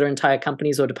things that are entire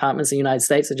companies or departments in the United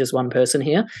States are just one person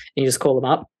here, and you just call them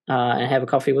up and have a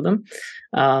coffee with them.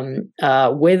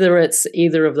 Whether it's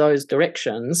either of those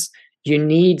directions, you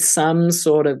need some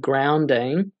sort of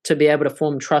grounding to be able to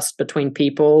form trust between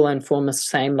people and form the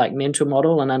same like mental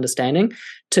model and understanding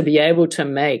to be able to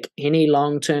make any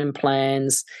long-term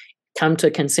plans, come to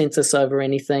consensus over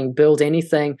anything, build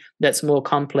anything that's more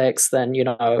complex than, you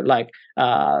know, like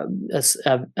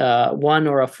one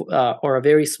or a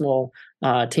very small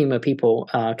team of people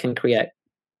can create.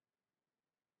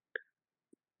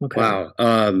 Okay. Wow.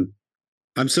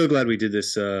 I'm so glad we did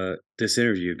this this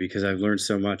interview because I've learned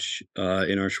so much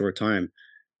in our short time,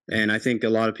 and I think a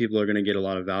lot of people are going to get a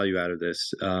lot of value out of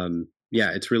this.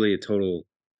 Yeah, it's really a total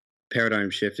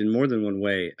paradigm shift in more than one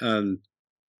way.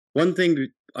 One thing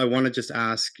I want to just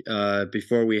ask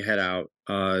before we head out,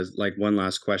 like one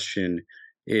last question,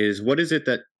 is what is it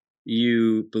that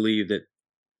you believe that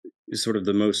is sort of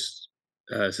the most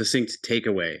succinct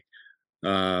takeaway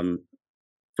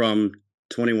from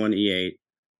 21E8,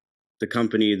 the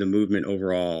company, the movement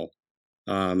overall,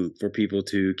 for people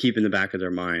to keep in the back of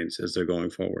their minds as they're going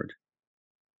forward?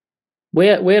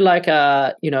 We're like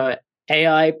you know,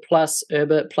 AI plus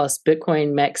Urbit plus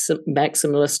Bitcoin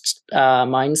maximalist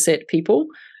mindset people.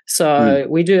 So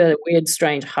we do a weird,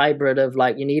 strange hybrid of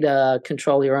like you need to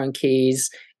control your own keys,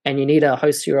 and you need to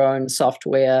host your own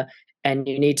software, and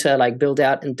you need to like build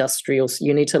out industrials.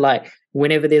 You need to like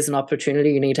whenever there's an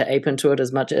opportunity, you need to ape into it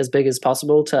as big as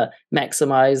possible to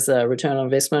maximize the return on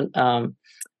investment kind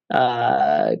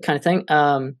of thing.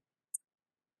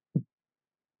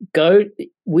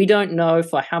 We don't know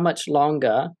for how much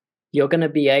longer you're going to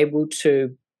be able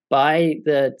to buy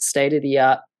the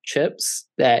state-of-the-art chips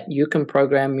that you can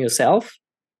program yourself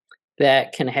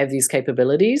that can have these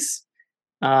capabilities.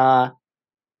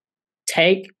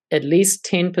 Take at least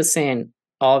 10%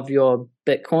 of your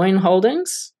Bitcoin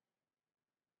holdings,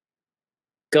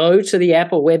 go to the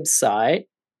Apple website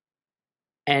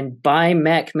and buy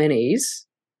Mac Minis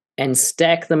and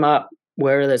stack them up,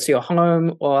 whether it's your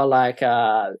home or like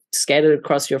scattered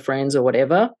across your friends or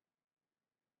whatever.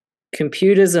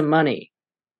 Computers are money,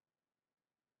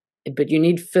 but you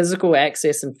need physical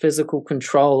access and physical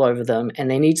control over them,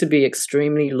 and they need to be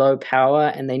extremely low power,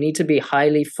 and they need to be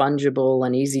highly fungible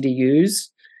and easy to use.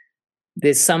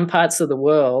 There's some parts of the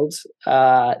world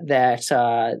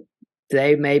that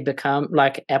they may become,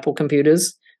 like Apple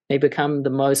computers, may become the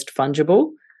most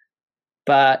fungible,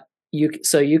 but you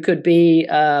could be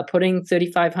putting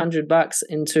 $3,500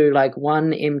 into like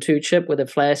one M2 chip with a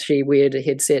flashy weird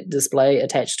headset display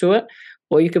attached to it,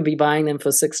 or you could be buying them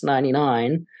for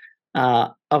 $699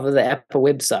 over the Apple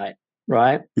website,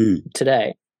 right?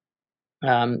 Today.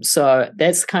 So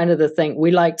that's kind of the thing.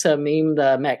 We like to meme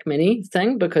the Mac Mini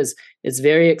thing because it's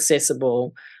very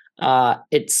accessible.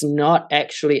 It's not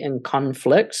actually in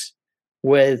conflict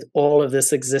with all of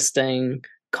this existing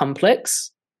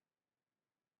complex.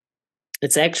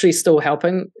 It's actually still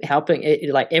helping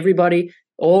it, like everybody,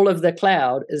 all of the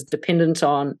cloud is dependent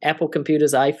on Apple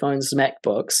computers, iPhones,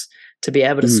 MacBooks to be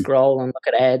able to scroll and look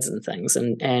at ads and things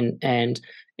and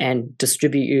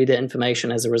distribute you the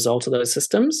information as a result of those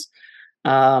systems.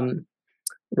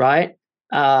 Right.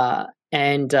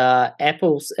 And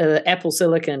Apple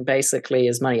Silicon basically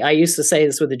is money. I used to say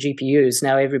this with the GPUs.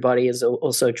 Now everybody is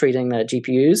also treating the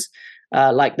GPUs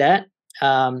like that.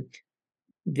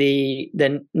 The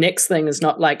next thing is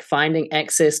not like finding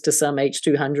access to some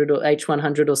H200 or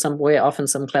H100 or somewhere off in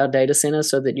some cloud data center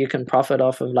so that you can profit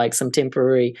off of like some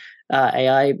temporary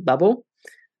AI bubble.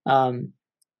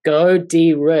 Go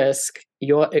de-risk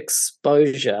your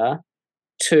exposure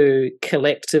to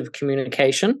collective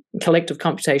communication, collective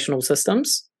computational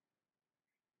systems.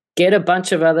 Get a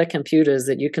bunch of other computers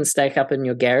that you can stack up in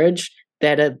your garage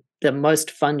that are the most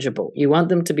fungible. You want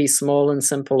them to be small and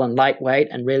simple and lightweight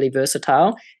and really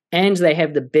versatile, and they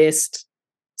have the best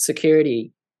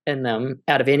security in them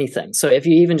out of anything. So if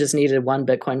you even just needed one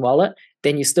Bitcoin wallet,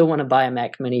 then you still want to buy a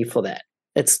Mac Mini for that.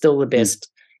 It's still the best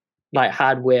like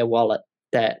hardware wallet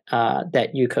that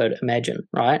you could imagine,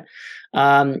 right?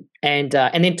 And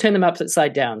then turn them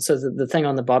upside down so that the thing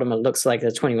on the bottom, it looks like the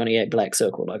 21E8 black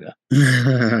circle logo.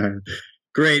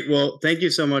 Great. Well, thank you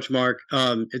so much, Mark.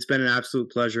 It's been an absolute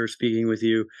pleasure speaking with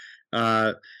you.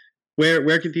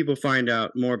 Where can people find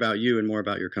out more about you and more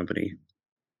about your company?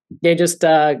 Yeah, just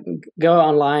go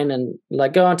online and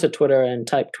like go onto Twitter and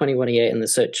type 21E8 in the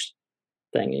search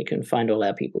thing. You can find all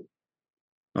our people.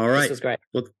 All right. This was great.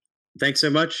 Well, thanks so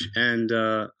much, and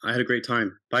I had a great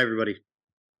time. Bye, everybody.